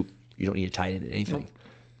into, you don't need to tie it into anything.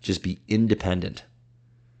 Just be independent.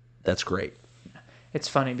 That's great. It's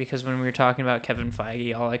funny because when we were talking about Kevin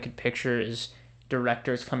Feige, all I could picture is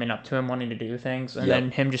directors coming up to him wanting to do things, and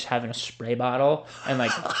then him just having a spray bottle and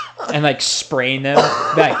like spraying them.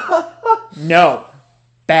 Like, no,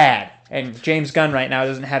 bad. And James Gunn right now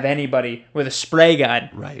doesn't have anybody with a spray gun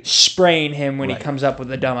spraying him when he comes up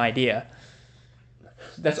with a dumb idea.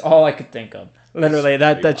 That's all I could think of. Literally,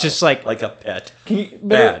 that's just like a pet.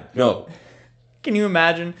 Bad. No. Can you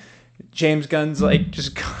imagine? James Gunn's like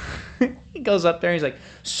just he goes up there and he's like,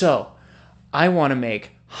 so I want to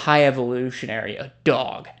make High Evolutionary a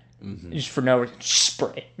dog. Just for no reason.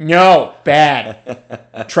 Spray. No,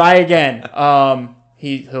 bad. Try again.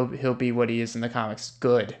 He'll be what he is in the comics.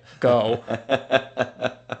 Good. Go.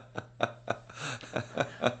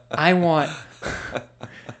 I want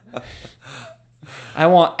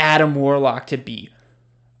Adam Warlock to be.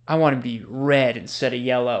 I want him to be red instead of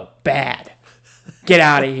yellow. Bad. Get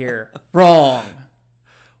out of here. Wrong.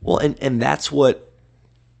 Well, and that's what,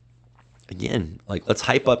 again, like, let's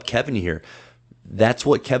hype up Kevin here. That's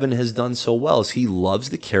what Kevin has done so well, is he loves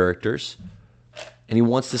the characters and he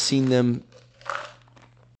wants to see them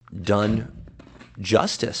done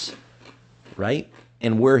justice, right?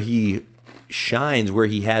 And where he shines, where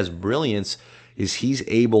he has brilliance, is he's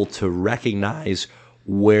able to recognize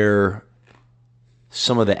where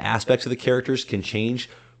some of the aspects of the characters can change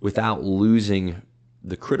without losing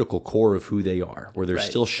the critical core of who they are, where they're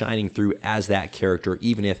still shining through as that character,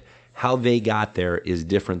 even if how they got there is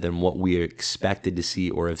different than what we expected to see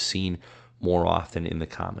or have seen more often in the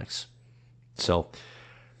comics. So,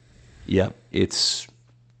 yeah,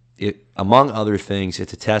 among other things,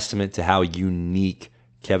 it's a testament to how unique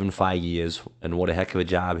Kevin Feige is and what a heck of a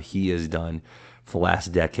job he has done for the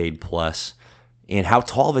last decade plus, and how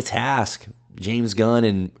tall of a task James Gunn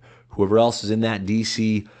and whoever else is in that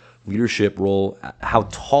DC leadership role, how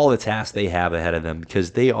tall a task they have ahead of them,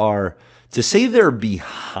 because they are, to say they're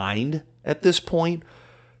behind at this point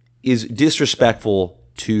is disrespectful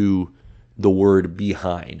to the word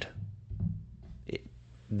behind.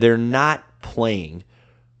 They're not playing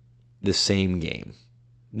the same game.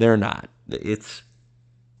 They're not.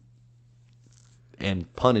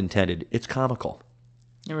 And pun intended, it's comical.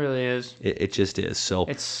 It really is. It just is. So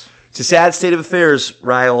it's a sad state of affairs,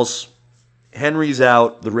 Riles. Henry's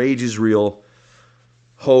out. The rage is real.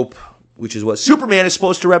 Hope, which is what Superman is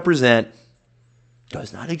supposed to represent,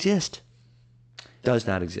 does not exist. Does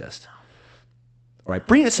not exist. All right,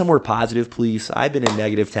 bring it somewhere positive, please. I've been in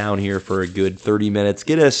negative town here for a good 30 minutes.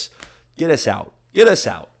 Get us out. Get us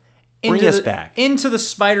out. Bring us back. Into the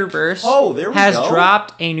Spider-Verse. Oh, there we has go.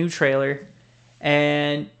 Dropped a new trailer,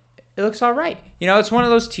 and it looks all right. You know, it's one of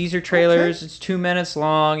those teaser trailers. Okay. It's 2 minutes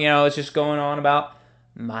long. You know, it's just going on about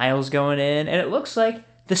Miles going in, and it looks like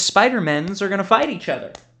the Spider-Mens are going to fight each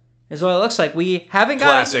other. Is what it looks like. We haven't got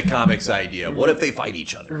classic comics idea. What if they fight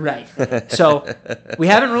each other? Right. So we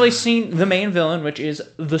haven't really seen the main villain, which is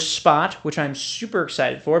the Spot, which I'm super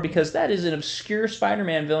excited for because that is an obscure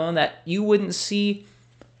Spider-Man villain that you wouldn't see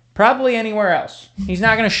probably anywhere else. He's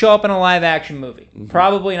not going to show up in a live-action movie. Mm-hmm.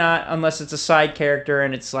 Probably not, unless it's a side character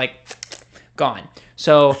and it's like gone.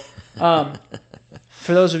 So.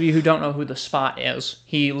 For those of you who don't know who the Spot is,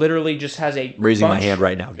 he literally just has a raising my hand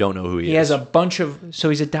right now. Don't know who he is. He has a bunch of. So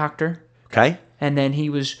he's a doctor. Okay. And then he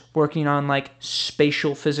was working on like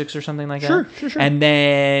spatial physics or something like that. Sure. And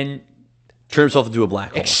then turn himself into a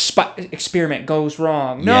black hole. Experiment goes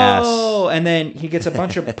wrong. No. Yes. And then he gets a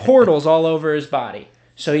bunch of portals all over his body.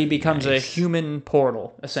 So he becomes a human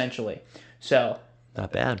portal essentially. So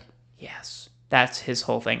not bad. Yes. That's his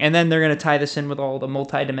whole thing. And then they're going to tie this in with all the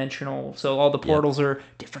multi-dimensional, so all the portals are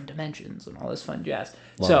different dimensions and all this fun jazz.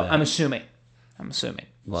 Love so that. I'm assuming.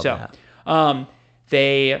 Love so, that.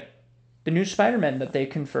 The new Spider-Man that they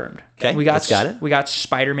confirmed. Okay, we got it. We got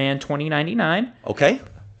Spider-Man 2099. Okay,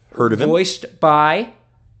 heard of him. Voiced by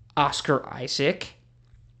Oscar Isaac,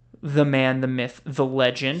 the man, the myth, the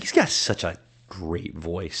legend. He's got such a great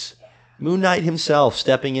voice. Moon Knight himself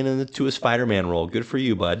stepping into a Spider-Man role. Good for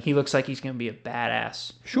you, bud. He looks like he's going to be a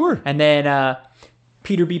badass. Sure. And then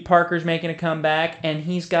Peter B. Parker's making a comeback, and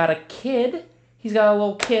he's got a kid. He's got a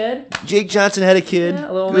little kid. Jake Johnson had a kid.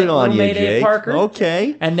 Yeah, a little Good on you, Mayday Jake. Parker.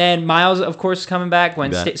 Okay. And then Miles, of course, is coming back.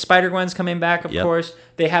 Spider-Gwen's coming back, of course.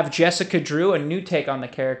 They have Jessica Drew, a new take on the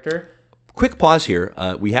character. Quick pause here.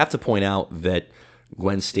 We have to point out that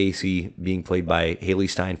Gwen Stacy, being played by Haley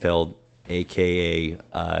Steinfeld, a.k.a.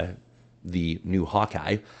 the new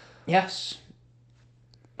Hawkeye. Yes.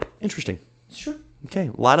 Interesting. Sure. Okay,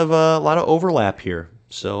 a lot of overlap here.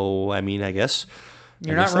 So I mean, I guess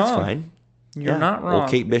You're not that's wrong. fine. You're not wrong.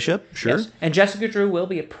 Old Kate Bishop, sure. Yes. And Jessica Drew will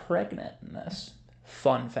be pregnant in this.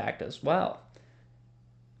 Fun fact as well.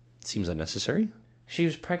 Seems unnecessary. She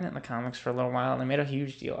was pregnant in the comics for a little while, and they made a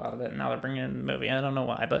huge deal out of it. And now they're bringing it in the movie. I don't know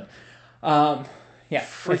why, but yeah.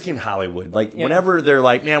 Freaking Hollywood. Like, whenever they're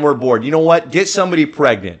like, man, we're bored. You know what? Get somebody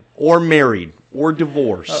pregnant or married or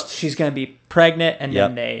divorced. Oh, she's going to be pregnant, and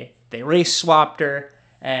then they race swapped her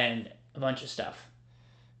and a bunch of stuff.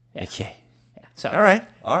 Yeah. Okay. Yeah. So, All right.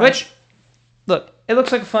 Which, look, it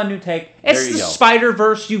looks like a fun new take. It's the go.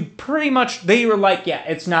 Spider-Verse. They were like, yeah,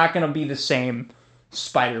 it's not going to be the same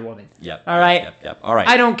Spider-Woman. Yep. All right? Yep. All right.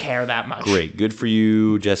 I don't care that much. Great. Good for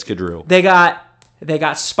you, Jessica Drew. They got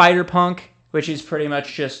Spider-Punk, which is pretty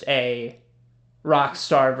much just a rock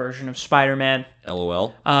star version of Spider-Man.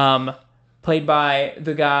 LOL. Played by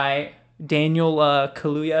the guy Daniel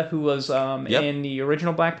Kaluuya, who was in the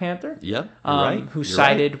original Black Panther. Yep. You're right. Who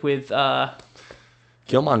sided with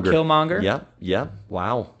Killmonger. Yep.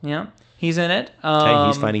 Wow. Yeah, he's in it. Okay,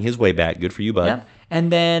 he's finding his way back. Good for you, bud. Yeah.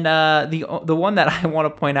 And then the one that I want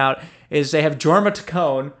to point out is they have Jorma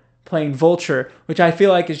Taccone playing Vulture, which I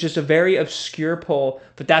feel like is just a very obscure pull,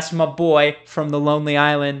 but that's my boy from The Lonely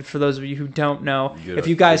Island, for those of you who don't know. If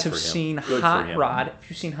you guys have seen Hot Rod,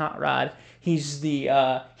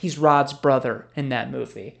 he's Rod's brother in that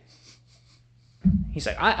movie. He's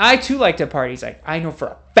like, I too like to party. He's like, I know for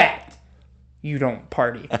a fact you don't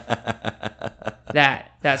party.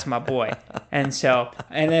 That's my boy. And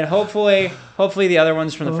then hopefully the other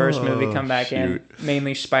ones from the first movie come back in,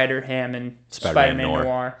 mainly Spider-Ham and Spider-Man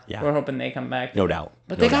Noir. Yeah. We're hoping they come back. No doubt.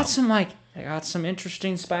 But they got some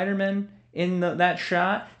interesting Spider-Man in that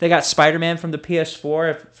shot. They got Spider-Man from the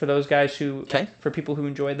PS4 for those guys for people who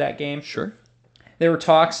enjoyed that game. Sure. There were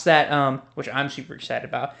talks that which I'm super excited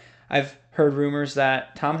about. I've heard rumors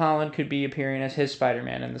that Tom Holland could be appearing as his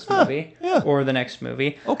Spider-Man in this movie or the next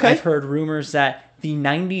movie. Okay. I've heard rumors that the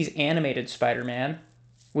 90s animated Spider-Man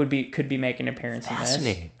could be making an appearance in this.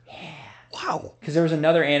 Fascinating. Yeah. Wow. Because there was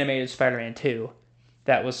another animated Spider-Man 2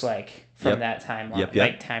 that was like from that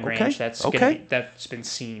timeline, time range that's been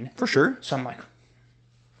seen. For sure. So I'm like,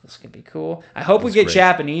 this could be cool. I hope we get great.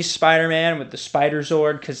 Japanese Spider-Man with the Spider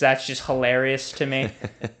Zord, because that's just hilarious to me.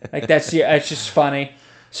 It's just funny.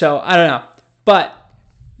 So I don't know, but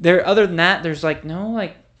other than that, there's no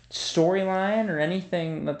storyline or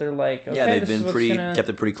anything that they're like. Okay, they've been kept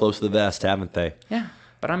it pretty close to the vest, haven't they? Yeah,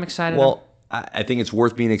 but I'm excited. Well, I think it's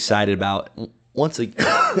worth being excited about. Once again,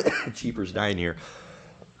 Cheaper's dying here.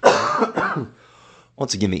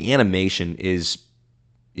 Once again, the animation is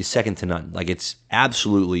second to none. It's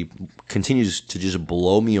absolutely continues to just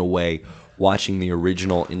blow me away watching the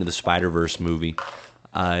original Into the Spider-Verse movie.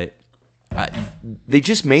 They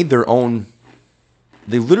just made their own.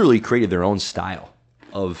 They literally created their own style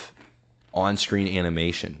of on-screen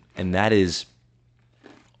animation, and that is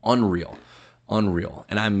unreal.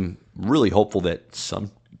 And I'm really hopeful that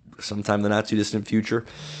sometime in the not too distant future,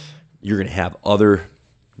 you're going to have other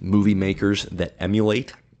movie makers that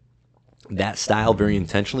emulate that style very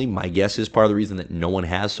intentionally. My guess is part of the reason that no one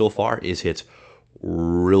has so far is it's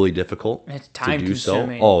really difficult to do so.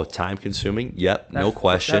 Oh, time consuming. Yep, no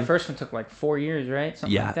question. That first one took 4 years, right?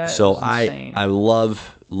 Something like that. So I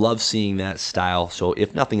love seeing that style. So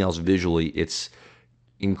if nothing else, visually, it's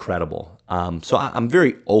incredible. So I'm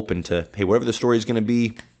very open to, hey, whatever the story is going to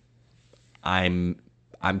be, I'm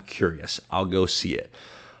curious. I'll go see it.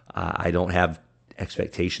 I don't have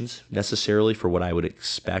expectations necessarily for what I would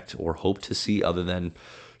expect or hope to see, other than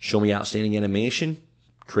show me outstanding animation,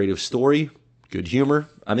 creative story, good humor.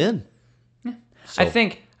 I'm in. Yeah. So. I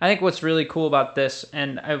think what's really cool about this,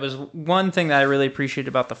 and it was one thing that I really appreciated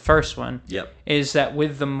about the first one, is that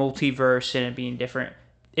with the multiverse and it being different,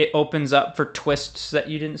 it opens up for twists that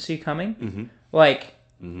you didn't see coming.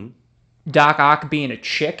 Mm-hmm. Doc Ock being a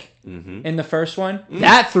chick in the first one,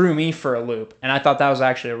 that threw me for a loop, and I thought that was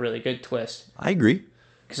actually a really good twist. I agree.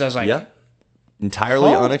 Because I was like,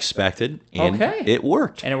 entirely unexpected, and it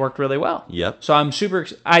worked. And it worked really well. Yep. So I'm super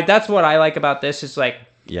that's what I like about this, is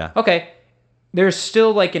okay, there's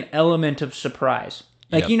still an element of surprise.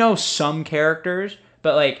 Some characters,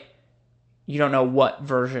 but you don't know what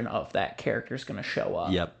version of that character is going to show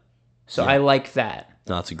up. Yep. So I like that.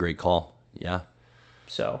 No, that's a great call. Yeah.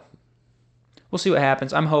 So we'll see what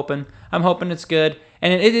happens. I'm hoping it's good.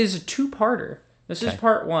 And it is a two-parter. This is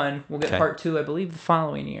part 1. We'll get part 2, I believe, the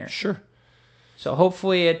following year. Sure. So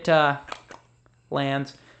hopefully it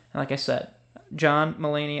lands. And like I said, John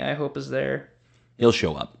Mulaney, I hope, is there He'll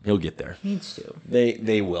show up. He'll get there. Needs to.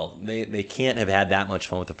 They will. They can't have had that much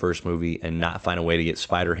fun with the first movie and not find a way to get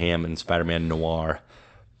Spider-Ham and Spider-Man Noir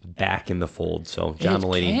back in the fold. So John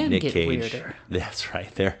Mulaney, Nick Cage. Weirder. That's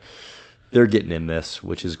right. They're getting in this,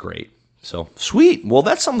 which is great. So sweet. Well,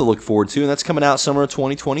 that's something to look forward to, and that's coming out summer of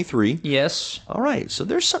 2023. Yes. All right. So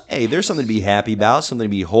there's something to be happy about, something to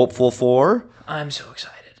be hopeful for. I'm so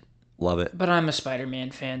excited. Love it. But I'm a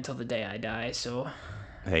Spider-Man fan till the day I die, so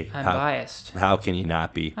Hey, I'm biased. How can you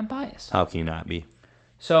not be? I'm biased. How can you not be?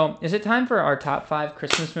 So, is it time for our top 5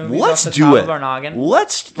 Christmas movies Let's off the do top it. of our noggin?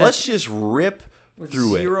 Let's just rip With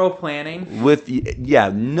through zero planning? With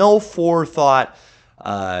no forethought,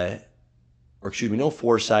 no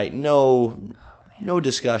foresight, no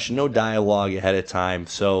discussion, no dialogue ahead of time.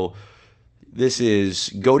 So this is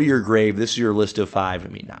go to your grave. This is your list of 5. I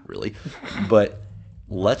mean, not really, but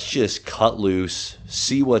let's just cut loose,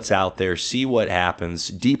 see what's out there, see what happens.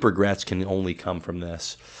 Deep regrets can only come from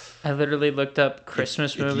this. I literally looked up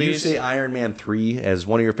Christmas movies. If you say Iron Man 3 as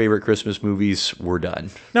one of your favorite Christmas movies, we're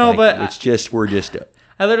done. No, but it's just we're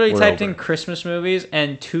I literally typed over. in Christmas movies,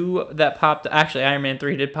 and 2 that popped. Actually, Iron Man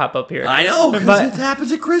 3 did pop up here. I know, because it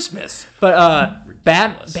happens at Christmas. But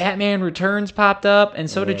Batman Returns popped up, and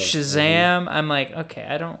so did Shazam. I'm like, okay,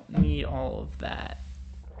 I don't need all of that.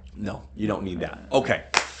 No, you don't need that. Okay.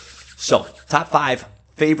 So, top 5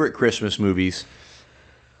 favorite Christmas movies.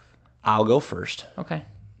 I'll go first. Okay.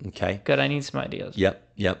 Okay. Good. I need some ideas.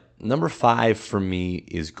 Yep. Number 5 for me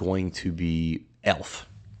is going to be Elf.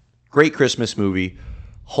 Great Christmas movie.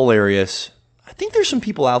 Hilarious. I think there's some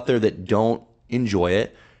people out there that don't enjoy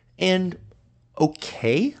it. And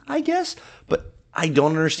okay, I guess. But I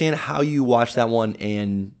don't understand how you watch that one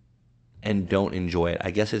and don't enjoy it. I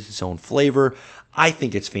guess it's its own flavor. I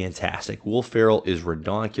think it's fantastic. Will Ferrell is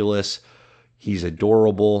redonkulous. He's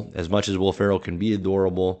adorable, as much as Will Ferrell can be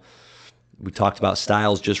adorable. We talked about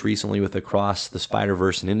styles just recently with Across the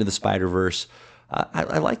Spider-Verse and Into the Spider-Verse.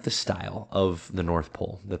 I like the style of the North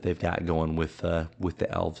Pole that they've got going with the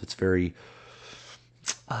elves. It's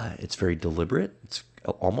very deliberate. It's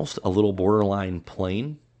almost a little borderline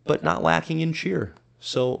plain, but not lacking in cheer.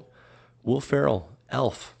 So, Will Ferrell,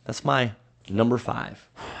 Elf. That's my number 5.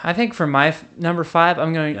 I think for my number 5,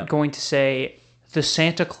 I'm going to say The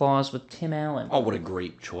Santa Claus with Tim Allen. Oh, what a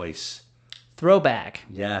great choice. Throwback.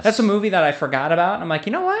 Yes. That's a movie that I forgot about. I'm like,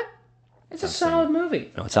 you know what? It's a solid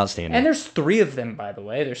movie. No, it's outstanding. And there's 3 of them, by the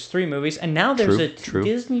way. There's 3 movies, and now there's True.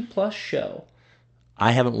 Disney Plus show.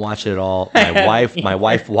 I haven't watched it at all. My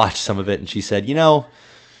wife watched some of it, and she said,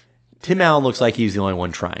 Tim Allen looks like he's the only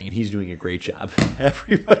one trying, and he's doing a great job.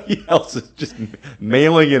 Everybody else is just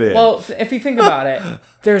mailing it in. Well, if you think about it,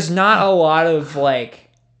 there's not a lot of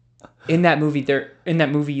in that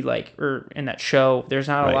show, there's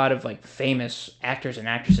not a lot of famous actors and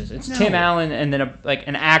actresses. It's Tim Allen and then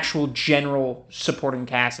an actual general supporting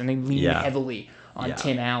cast, and they lean heavily on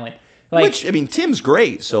Tim Allen. Which, I mean, Tim's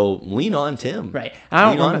great, so lean on Tim. Right.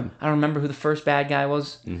 I don't remember who the first bad guy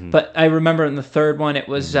was, but I remember in the third one it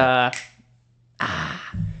was Martin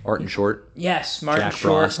Short. Yes, Martin Jack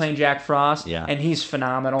Short Frost. playing Jack Frost. Yeah. And he's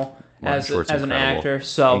phenomenal as Short's an actor.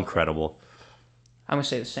 So incredible. I'm going to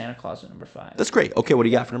say the Santa Claus at number 5. That's great. Okay, what do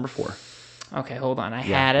you got for number 4? Okay, hold on. I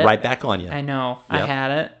had it. Right back on you. I know. Yep. I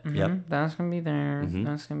had it. Mm-hmm. Yep. That's going to be there.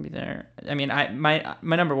 That's going to be there. I mean, my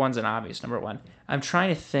number 1's an obvious number 1. I'm trying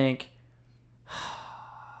to think.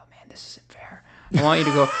 Oh, man, this isn't fair. I want you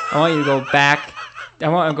to go back. I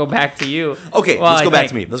want to go back to you. Okay, let's go back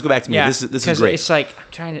to me. Let's go back to me. Yeah, this is great. It's like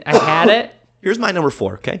I'm trying to. I had it. Here's my number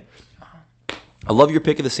 4. Okay, I love your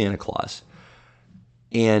pick of the Santa Claus,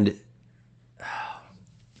 and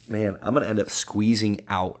man, I'm gonna end up squeezing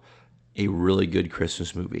out a really good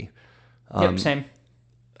Christmas movie. Yep, same.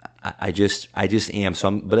 I just am.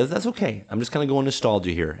 So but that's okay. I'm just kind of going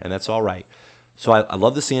nostalgia here, and that's all right. So I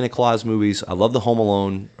love the Santa Claus movies. I love the Home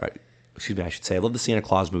Alone. Excuse me, I should say I love the Santa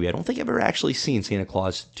Claus movie. I don't think I've ever actually seen Santa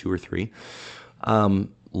Claus 2 or 3.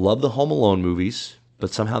 Love the Home Alone movies,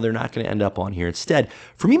 but somehow they're not going to end up on here. Instead,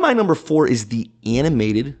 for me, my number 4 is the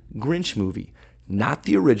animated Grinch movie. Not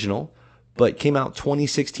the original, but came out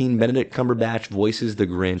 2016. Benedict Cumberbatch voices the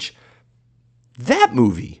Grinch. That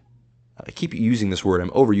movie, I keep using this word,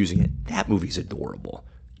 I'm overusing it. That movie's adorable.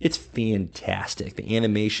 It's fantastic. The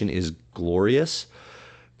animation is glorious.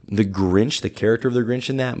 The Grinch, the character of the Grinch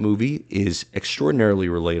in that movie is extraordinarily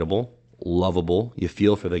relatable, lovable. You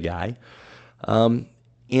feel for the guy. And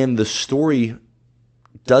the story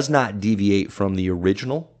does not deviate from the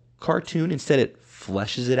original cartoon. Instead, it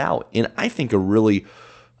fleshes it out in, I think, a really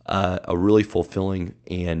fulfilling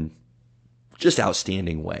and just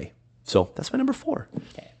outstanding way. So that's my number 4.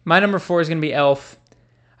 Okay. My number 4 is going to be Elf.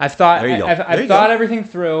 I've thought There you go. I've thought everything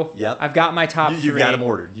through. Yep. I've got my top 3. You've got them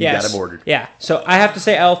ordered. Yes. Yeah. So I have to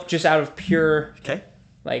say Elf just out of pure Okay.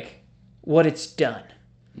 like what it's done.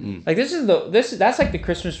 Like that's like the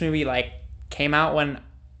Christmas movie like came out when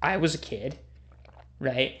I was a kid.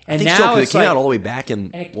 Right. And I think now so, 'cause it's it came like, out all the way back in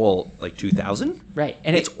like 2000. right.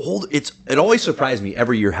 And It's old. It always surprised me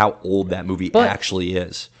every year how old that movie actually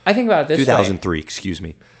is. I think about it this 2003, excuse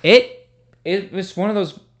me. It was one of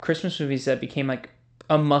those Christmas movies that became like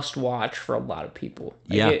a must watch for a lot of people.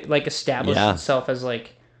 Like Yeah. It like established Yeah. itself as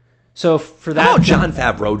like so for that How about Jon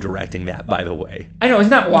Favreau directing that, by the way? I know, isn't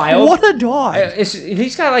that wild? What a dog.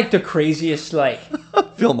 He's got like the craziest like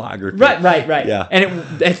Filmography. right. Yeah. And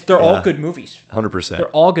they're all good movies. 100%. They're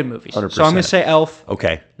all good movies. 100%. So I'm gonna say Elf.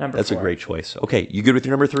 Okay. Number That's 4. a great choice. Okay. You good with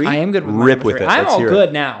your number 3? I am good with my Rip number with 3. it. I'm Let's all hear good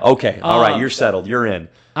it. now. Okay. All right. You're settled. You're in.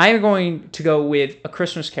 I am going to go with A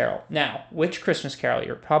Christmas Carol. Now, which Christmas Carol?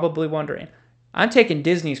 You're probably wondering. I'm taking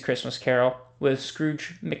Disney's Christmas Carol with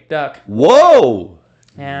Scrooge McDuck. Whoa.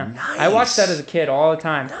 Yeah. Nice. I watched that as a kid all the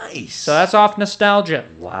time. Nice. So that's off nostalgia.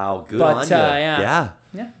 Wow. Good But, on you. yeah.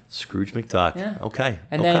 Scrooge McDuck. Yeah. Okay.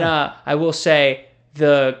 And then I will say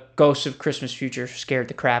the Ghost of Christmas Future scared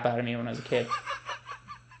the crap out of me when I was a kid.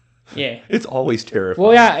 Yeah. It's always terrifying.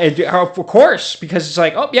 Well, yeah, of course, because it's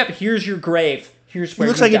like, oh, yep, here's your grave. Here's where He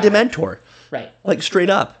looks you like a die. Dementor. Right. Like straight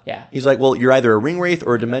up. Yeah. He's like, well, you're either a ring wraith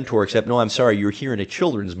or a Dementor, except no, I'm sorry, you're here in a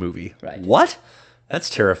children's movie. Right. What? That's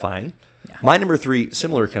terrifying. Yeah. My number 3,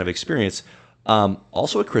 similar kind of experience.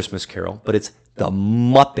 Also a Christmas Carol, but it's the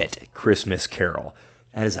Muppet Christmas Carol.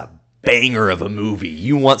 That is a banger of a movie.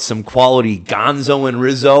 You want some quality Gonzo and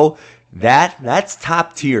Rizzo? That's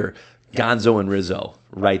top tier. Gonzo and Rizzo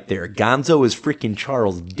right there. Gonzo is freaking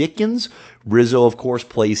Charles Dickens. Rizzo, of course,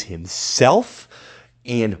 plays himself.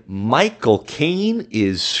 And Michael Caine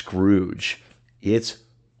is Scrooge. It's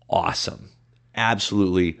awesome.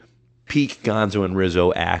 Absolutely peak Gonzo and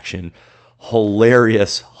Rizzo action.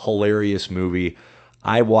 Hilarious movie.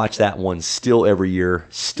 I watch that one still every year.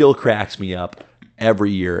 Still cracks me up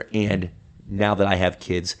every year. And now that I have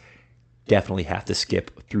kids, definitely have to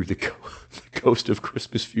skip through the Ghost of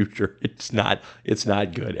Christmas Future. It's not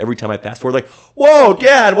good. Every time I pass forward, like, whoa,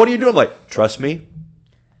 Dad, what are you doing? I'm like, trust me.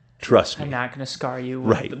 I'm not going to scar you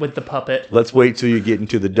with the puppet. Let's wait till you get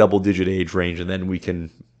into the double-digit age range, and then we can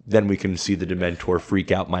see the Dementor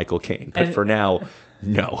freak out Michael Caine. But for now,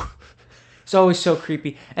 no. It's always so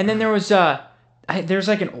creepy. And then there was there's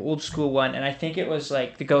like an old school one, and I think it was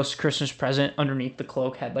like the Ghost Christmas Present underneath the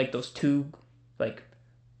cloak had like those 2 like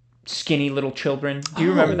skinny little children. Do you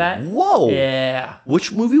remember that? Whoa. Yeah.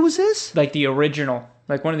 Which movie was this? Like the original.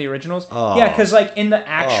 Like one of the originals. Oh. Yeah, because like in the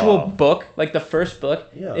actual book, like the first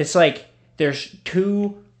book, Yeah. it's like there's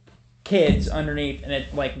 2 kids underneath, and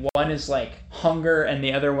it like one is like hunger and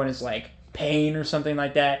the other one is like pain or something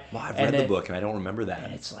like that. Well, I've read the book, and I don't remember that.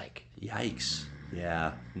 And it's like, Yikes.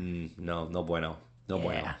 Yeah. No bueno. No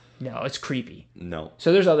bueno. No, it's creepy. No.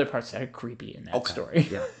 So there's other parts that are creepy in that story.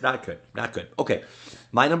 Yeah, not good. Okay.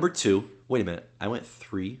 My number 2. Wait a minute. I went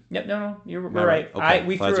 3. Yep, no, you're I right. Okay.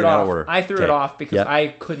 We Thought threw you it were out of off. order. I threw Okay. it off because Yep. I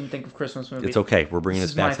couldn't think of Christmas movies. It's okay. We're bringing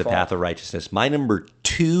us back to the path of righteousness. My number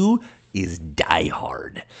 2 is Die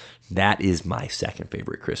Hard. That is my second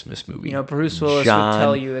favorite Christmas movie. You know, Bruce Willis would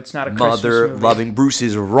tell you it's not a Christmas movie. Loving Bruce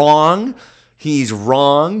is wrong. He's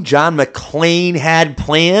wrong. John McClane had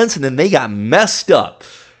plans, and then they got messed up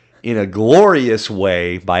in a glorious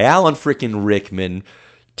way by Alan frickin' Rickman,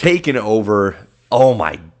 taking over. Oh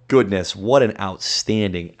my goodness, what an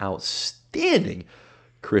outstanding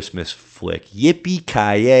Christmas flick.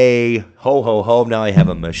 Yippee-ki-yay, ho ho ho, now I have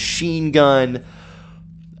a machine gun.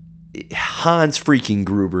 Hans freaking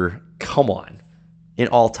Gruber, come on. An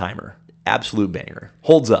all-timer, absolute banger.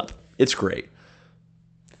 Holds up, it's great.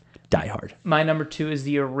 Die Hard. My number 2 is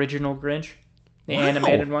the original Grinch, the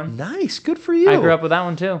animated one. Nice, good for you. I grew up with that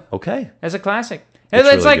one too. Okay. It's a classic. It's It's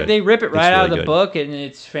really like good. they rip it right It's out of really the good. book, and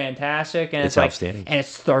it's fantastic. And it's like, outstanding. and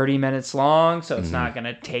it's 30 minutes long, so it's not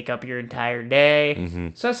gonna take up your entire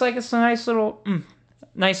day. So it's like it's a nice little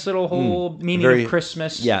whole meaning of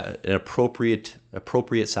Christmas. Yeah, an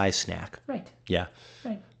appropriate size snack. Right. Yeah.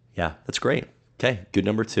 Right. Yeah, that's great. Okay, good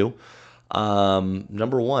number 2.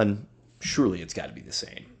 Number 1, surely it's got to be the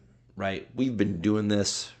same, right? We've been doing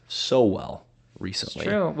this so well recently.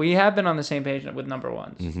 True. We have been on the same page with number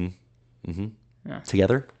 1s.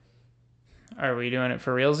 Together? Are we doing it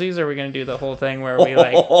for realsies, or are we going to do the whole thing where we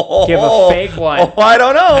like give a fake one I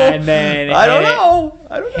don't know. and then I don't know.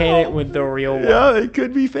 hit it with the real one? Yeah, it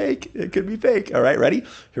could be fake. All right, ready?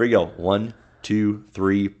 Here we go. 1, 2,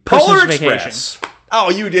 3. Christmas Polar Vacation. Express. Oh,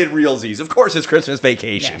 you did Realsies. Of course it's Christmas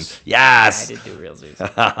Vacation. Yes. I did do Realsies.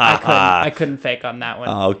 I couldn't fake on that one.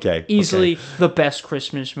 Oh, okay. Easily the best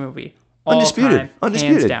Christmas movie. All Undisputed. time,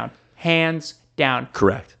 Undisputed. Hands down.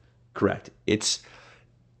 Correct. It's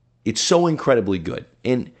so incredibly good.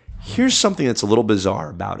 And here's something that's a little bizarre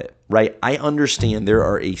about it, right? I understand there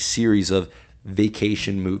are a series of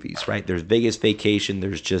vacation movies, right? There's Vegas Vacation.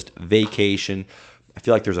 There's just Vacation. I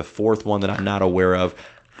feel like there's a fourth one that I'm not aware of.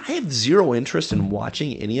 I have zero interest in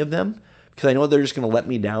watching any of them because I know they're just going to let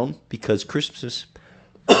me down because Christmas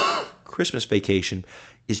Vacation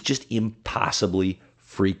is just impossibly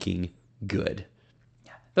freaking good.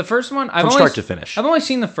 The first one, From start to finish. I've only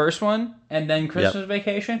seen the first one and then Christmas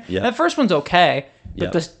Vacation. Yep. That first one's okay, but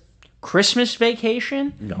Yep. the Christmas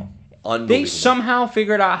Vacation, No. they Unbelievable. somehow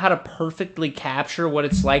figured out how to perfectly capture what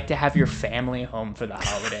it's like to have your family home for the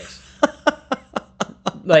holidays.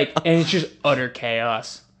 And it's just utter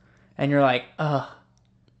chaos. And you're like, oh,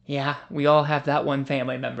 yeah, we all have that one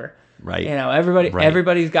family member. Right.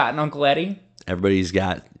 Everybody's got an Uncle Eddie. Everybody's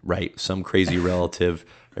got, some crazy relative.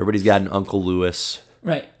 Everybody's got an Uncle Lewis.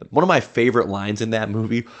 Right. One of my favorite lines in that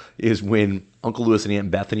movie is when Uncle Lewis and Aunt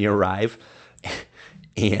Bethany arrive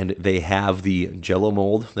and they have the Jell-O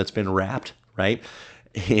mold that's been wrapped, right?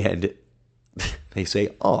 And they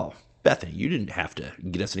say, oh, Bethany, you didn't have to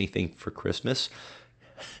get us anything for Christmas.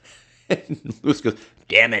 And Lewis goes,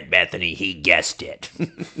 damn it, Bethany, he guessed it.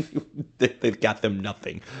 They've got them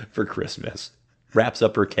nothing for Christmas. Wraps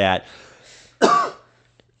up her cat.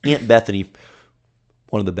 Aunt Bethany,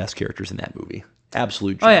 one of the best characters in that movie.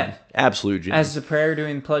 Absolute gem. Oh, yeah. Absolute gem. As the prayer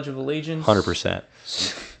doing the Pledge of Allegiance. 100%.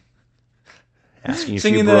 Asking if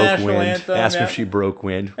Singing she the broke national wind. anthem, Asking if she broke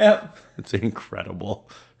wind. Yep. It's incredible.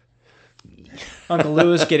 Uncle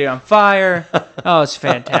Lewis getting on fire. Oh, it's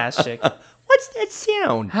fantastic. What's that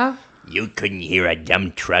sound? Huh? You couldn't hear a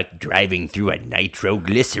dump truck driving through a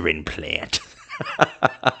nitroglycerin plant.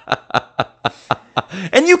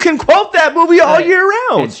 And you can quote that movie all Right. year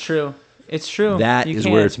round. It's true. It's true. That You is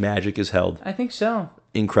can. where its magic is held. I think so.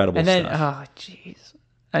 Incredible And then, stuff. oh,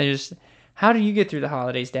 jeez. How do you get through the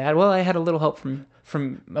holidays, Dad? Well, I had a little help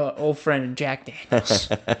from old friend Jack Daniels.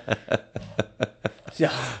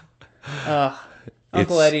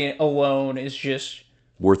 Uncle Eddie alone is just...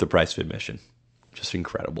 Worth the price of admission. Just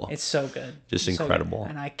incredible. It's so good. Just It's so good. incredible.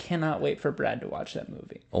 And I cannot wait for Brad to watch that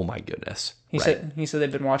movie. Oh my goodness. He said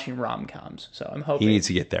they've been watching rom-coms, so I'm He hoping needs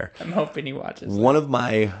to get there. I'm hoping he watches. One of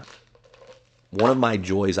my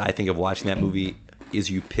joys, I think, of watching that movie is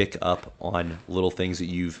you pick up on little things that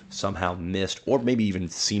you've somehow missed or maybe even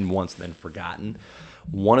seen once and then forgotten.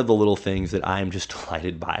 One of the little things that I'm just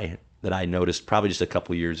delighted by that I noticed probably just a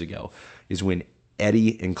couple years ago is when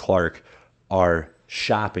Eddie and Clark are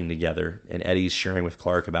shopping together and Eddie's sharing with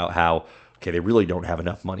Clark about how, okay, they really don't have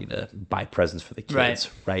enough money to buy presents for the kids,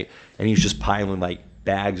 right? And he's just piling like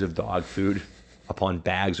bags of dog food upon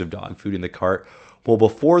bags of dog food in the cart. Well,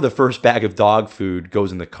 before the first bag of dog food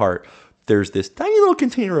goes in the cart, there's this tiny little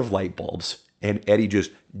container of light bulbs, and Eddie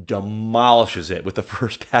just demolishes it with the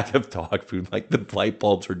first bag of dog food. Like the light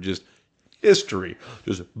bulbs are just history.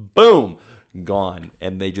 Just boom, gone.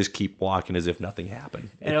 And they just keep walking as if nothing happened.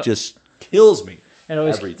 It just kills me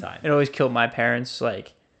every time. It always killed my parents,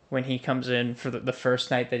 like when he comes in for the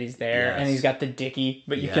first night that he's there, and he's got the dickie,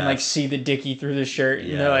 but you can like see the dickie through the shirt.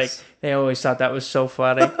 And they're like, they always thought that was so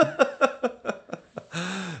funny.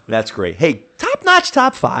 That's great. Hey, top-notch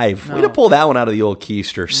top 5. Way to pull that one out of the old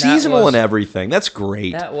keister. Seasonal and everything. That's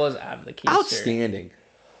great. That was out of the keister. Outstanding.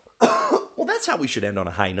 Well, that's how we should end on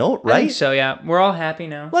a high note, right? I think so, yeah. We're all happy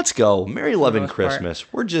now. Let's go. Merry Love and most part.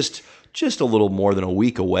 Christmas. We're just a little more than a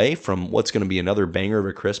week away from what's going to be another banger of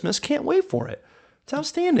a Christmas. Can't wait for it. It's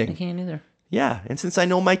outstanding. I can't either. Yeah, and since I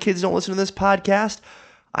know my kids don't listen to this podcast,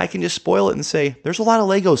 I can just spoil it and say, there's a lot of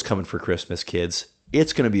Legos coming for Christmas, kids.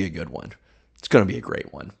 It's going to be a good one. It's going to be a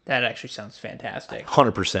great one. That actually sounds fantastic.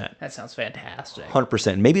 100%. That sounds fantastic.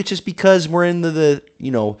 100%. Maybe it's just because we're in the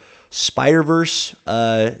Spider-Verse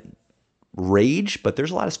rage, but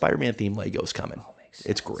there's a lot of Spider-Man themed Legos coming. Makes It's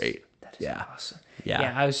sense. great. That is Yeah. awesome.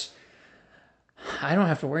 Yeah. I don't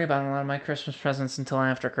have to worry about a lot of my Christmas presents until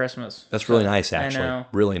after Christmas. That's really nice, actually. I know.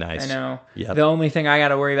 Really nice. I know. Yep. The only thing I got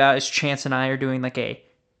to worry about is Chance and I are doing like a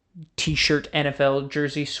T-shirt NFL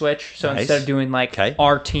jersey switch. So Nice. instead of doing like Okay.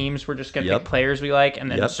 our teams, we're just going to Yep. pick players we like and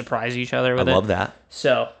then Yep. surprise each other with I it. love that.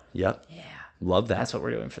 So, Yep. yeah, Love that. that's what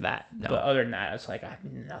we're doing for that. But other than that, it's like I have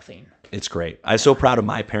nothing. It's great. I'm so proud of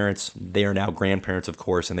my parents. They are now grandparents, of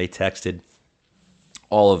course, and they texted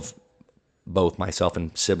all of both myself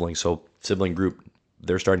and siblings. So sibling group,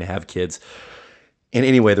 they're starting to have kids. And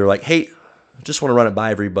anyway, they're like, hey, just want to run it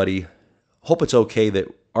by everybody. Hope it's okay that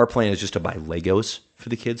our plan is just to buy Legos for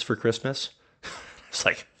the kids for Christmas. It's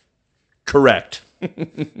like, correct.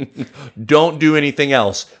 Don't do anything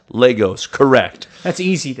else. Legos, correct. That's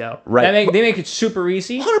easy though. Right. They make it super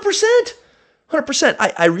easy. 100%. 100%.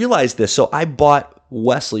 I realized this. So I bought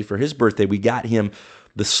Wesley for his birthday. We got him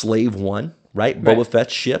the Slave One, right? Boba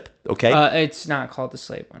Fett's ship. Okay. It's not called the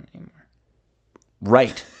Slave One anymore.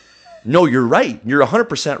 Right. No, you're right. You're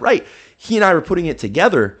 100% right. He and I were putting it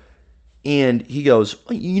together, and he goes,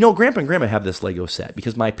 Grandpa and Grandma have this Lego set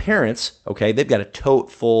because my parents, okay, they've got a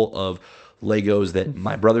tote full of Legos that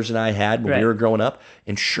my brothers and I had when we were growing up.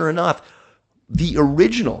 And sure enough, the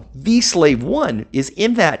original, the Slave One, is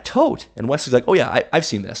in that tote. And Wesley's like, oh, yeah, I've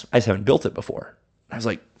seen this. I just haven't built it before. I was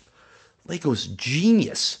like, Lego's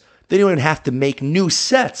genius. They don't even have to make new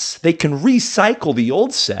sets. They can recycle the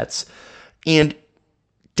old sets. And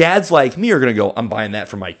dads like me are going to go, I'm buying that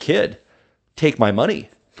for my kid. Take my money.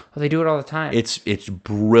 Well, they do it all the time. It's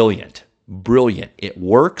brilliant. Brilliant. It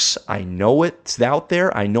works. I know it's out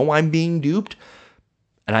there. I know I'm being duped.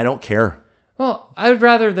 And I don't care. Well, I would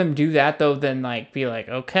rather them do that, though, than be like,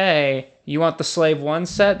 okay, you want the Slave One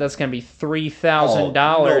set? That's going to be $3,000,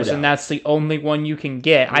 no and that's the only one you can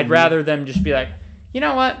get. Mm-hmm. I'd rather them just be like, you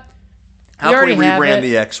know what? How can we rebrand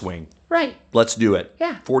the X-Wing? Right. Let's do it.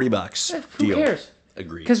 Yeah. $40. Who Deal. cares?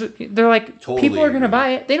 Agreed. Because they're like, Totally people are going to agree. buy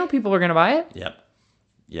it. They know people are going to buy it. Yep.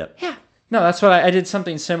 Yeah. No, that's what I did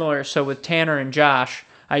something similar. So with Tanner and Josh,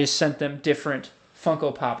 I just sent them different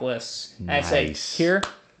Funko Pop lists. Nice. I say, here,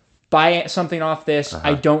 buy something off this.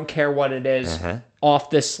 I don't care what it is. Off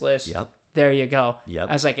this list. Yep. There you go. Yep.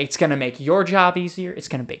 I was like, it's going to make your job easier. It's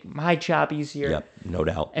going to make my job easier. Yep. No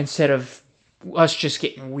doubt. Instead of us just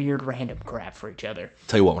getting weird random crap for each other.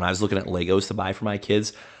 Tell you what, when I was looking at Legos to buy for my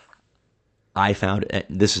kids, I found, and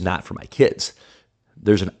this is not for my kids,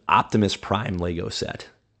 there's an Optimus Prime Lego set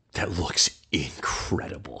that looks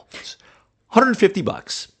incredible. It's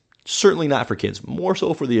 $150. Certainly not for kids, more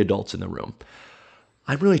so for the adults in the room.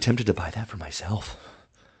 I'm really tempted to buy that for myself.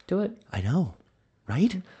 Do it. I know,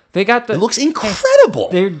 right? They got the. It looks incredible.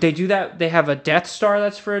 They do that. They have a Death Star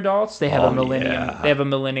that's for adults. They have a Millennium. yeah. They have a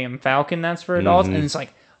Millennium Falcon that's for adults, and it's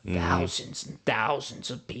like thousands and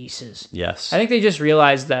thousands of pieces. Yes. I think they just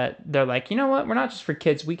realized that they're like, you know what? We're not just for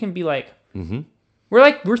kids. We can be like, we're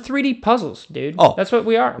 3D puzzles, dude. Oh, that's what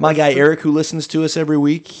we are. My guy Eric, who listens to us every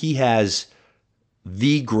week, he has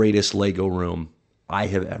the greatest Lego room I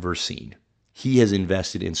have ever seen. He has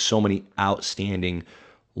invested in so many outstanding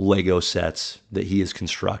Lego sets that he has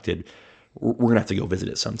constructed. We're going to have to go visit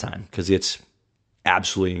it sometime because it's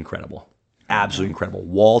absolutely incredible. Absolutely incredible.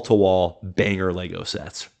 Wall-to-wall banger Lego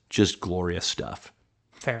sets. Just glorious stuff.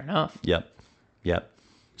 Fair enough. Yep.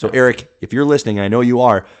 So, Eric, if you're listening, I know you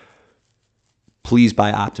are, please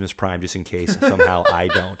buy Optimus Prime just in case somehow I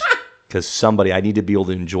don't. Because I need to be able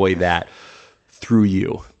to enjoy that through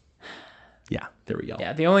you. Yeah, there we go.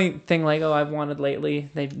 Yeah, the only thing Lego I've wanted lately,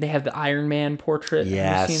 they have the Iron Man portrait.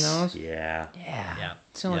 Yes. Have you seen those? Yeah. Yeah.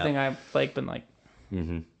 It's the only thing I've been like.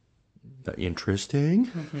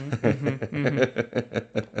 Interesting.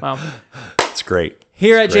 Well, It's great.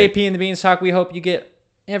 here It's at great. JP and the Beanstalk, we hope you get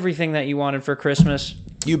everything that you wanted for Christmas.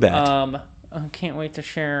 You bet. I can't wait to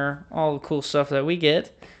share all the cool stuff that we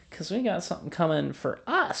get because we got something coming for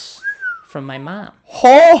us from my mom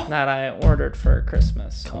that I ordered for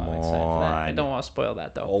Christmas. So I'm excited for that. I don't want to spoil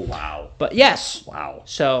that though. Oh, wow. But yes. Wow.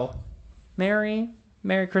 So, Merry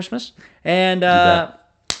Christmas. And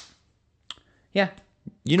yeah.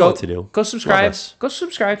 You know what to do. Go subscribe. Love us. Go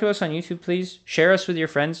subscribe to us on YouTube, please. Share us with your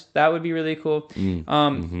friends. That would be really cool.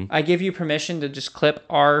 I give you permission to just clip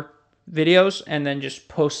our videos and then just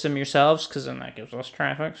post them yourselves because then that gives us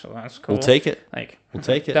traffic. So that's cool. We'll take it. We'll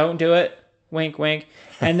take it. Don't do it. Wink, wink.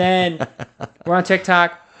 And then we're on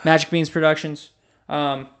TikTok, Magic Beans Productions.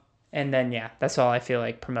 And then, yeah, that's all I feel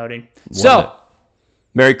like promoting. So,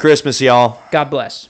 Merry Christmas, y'all. God bless.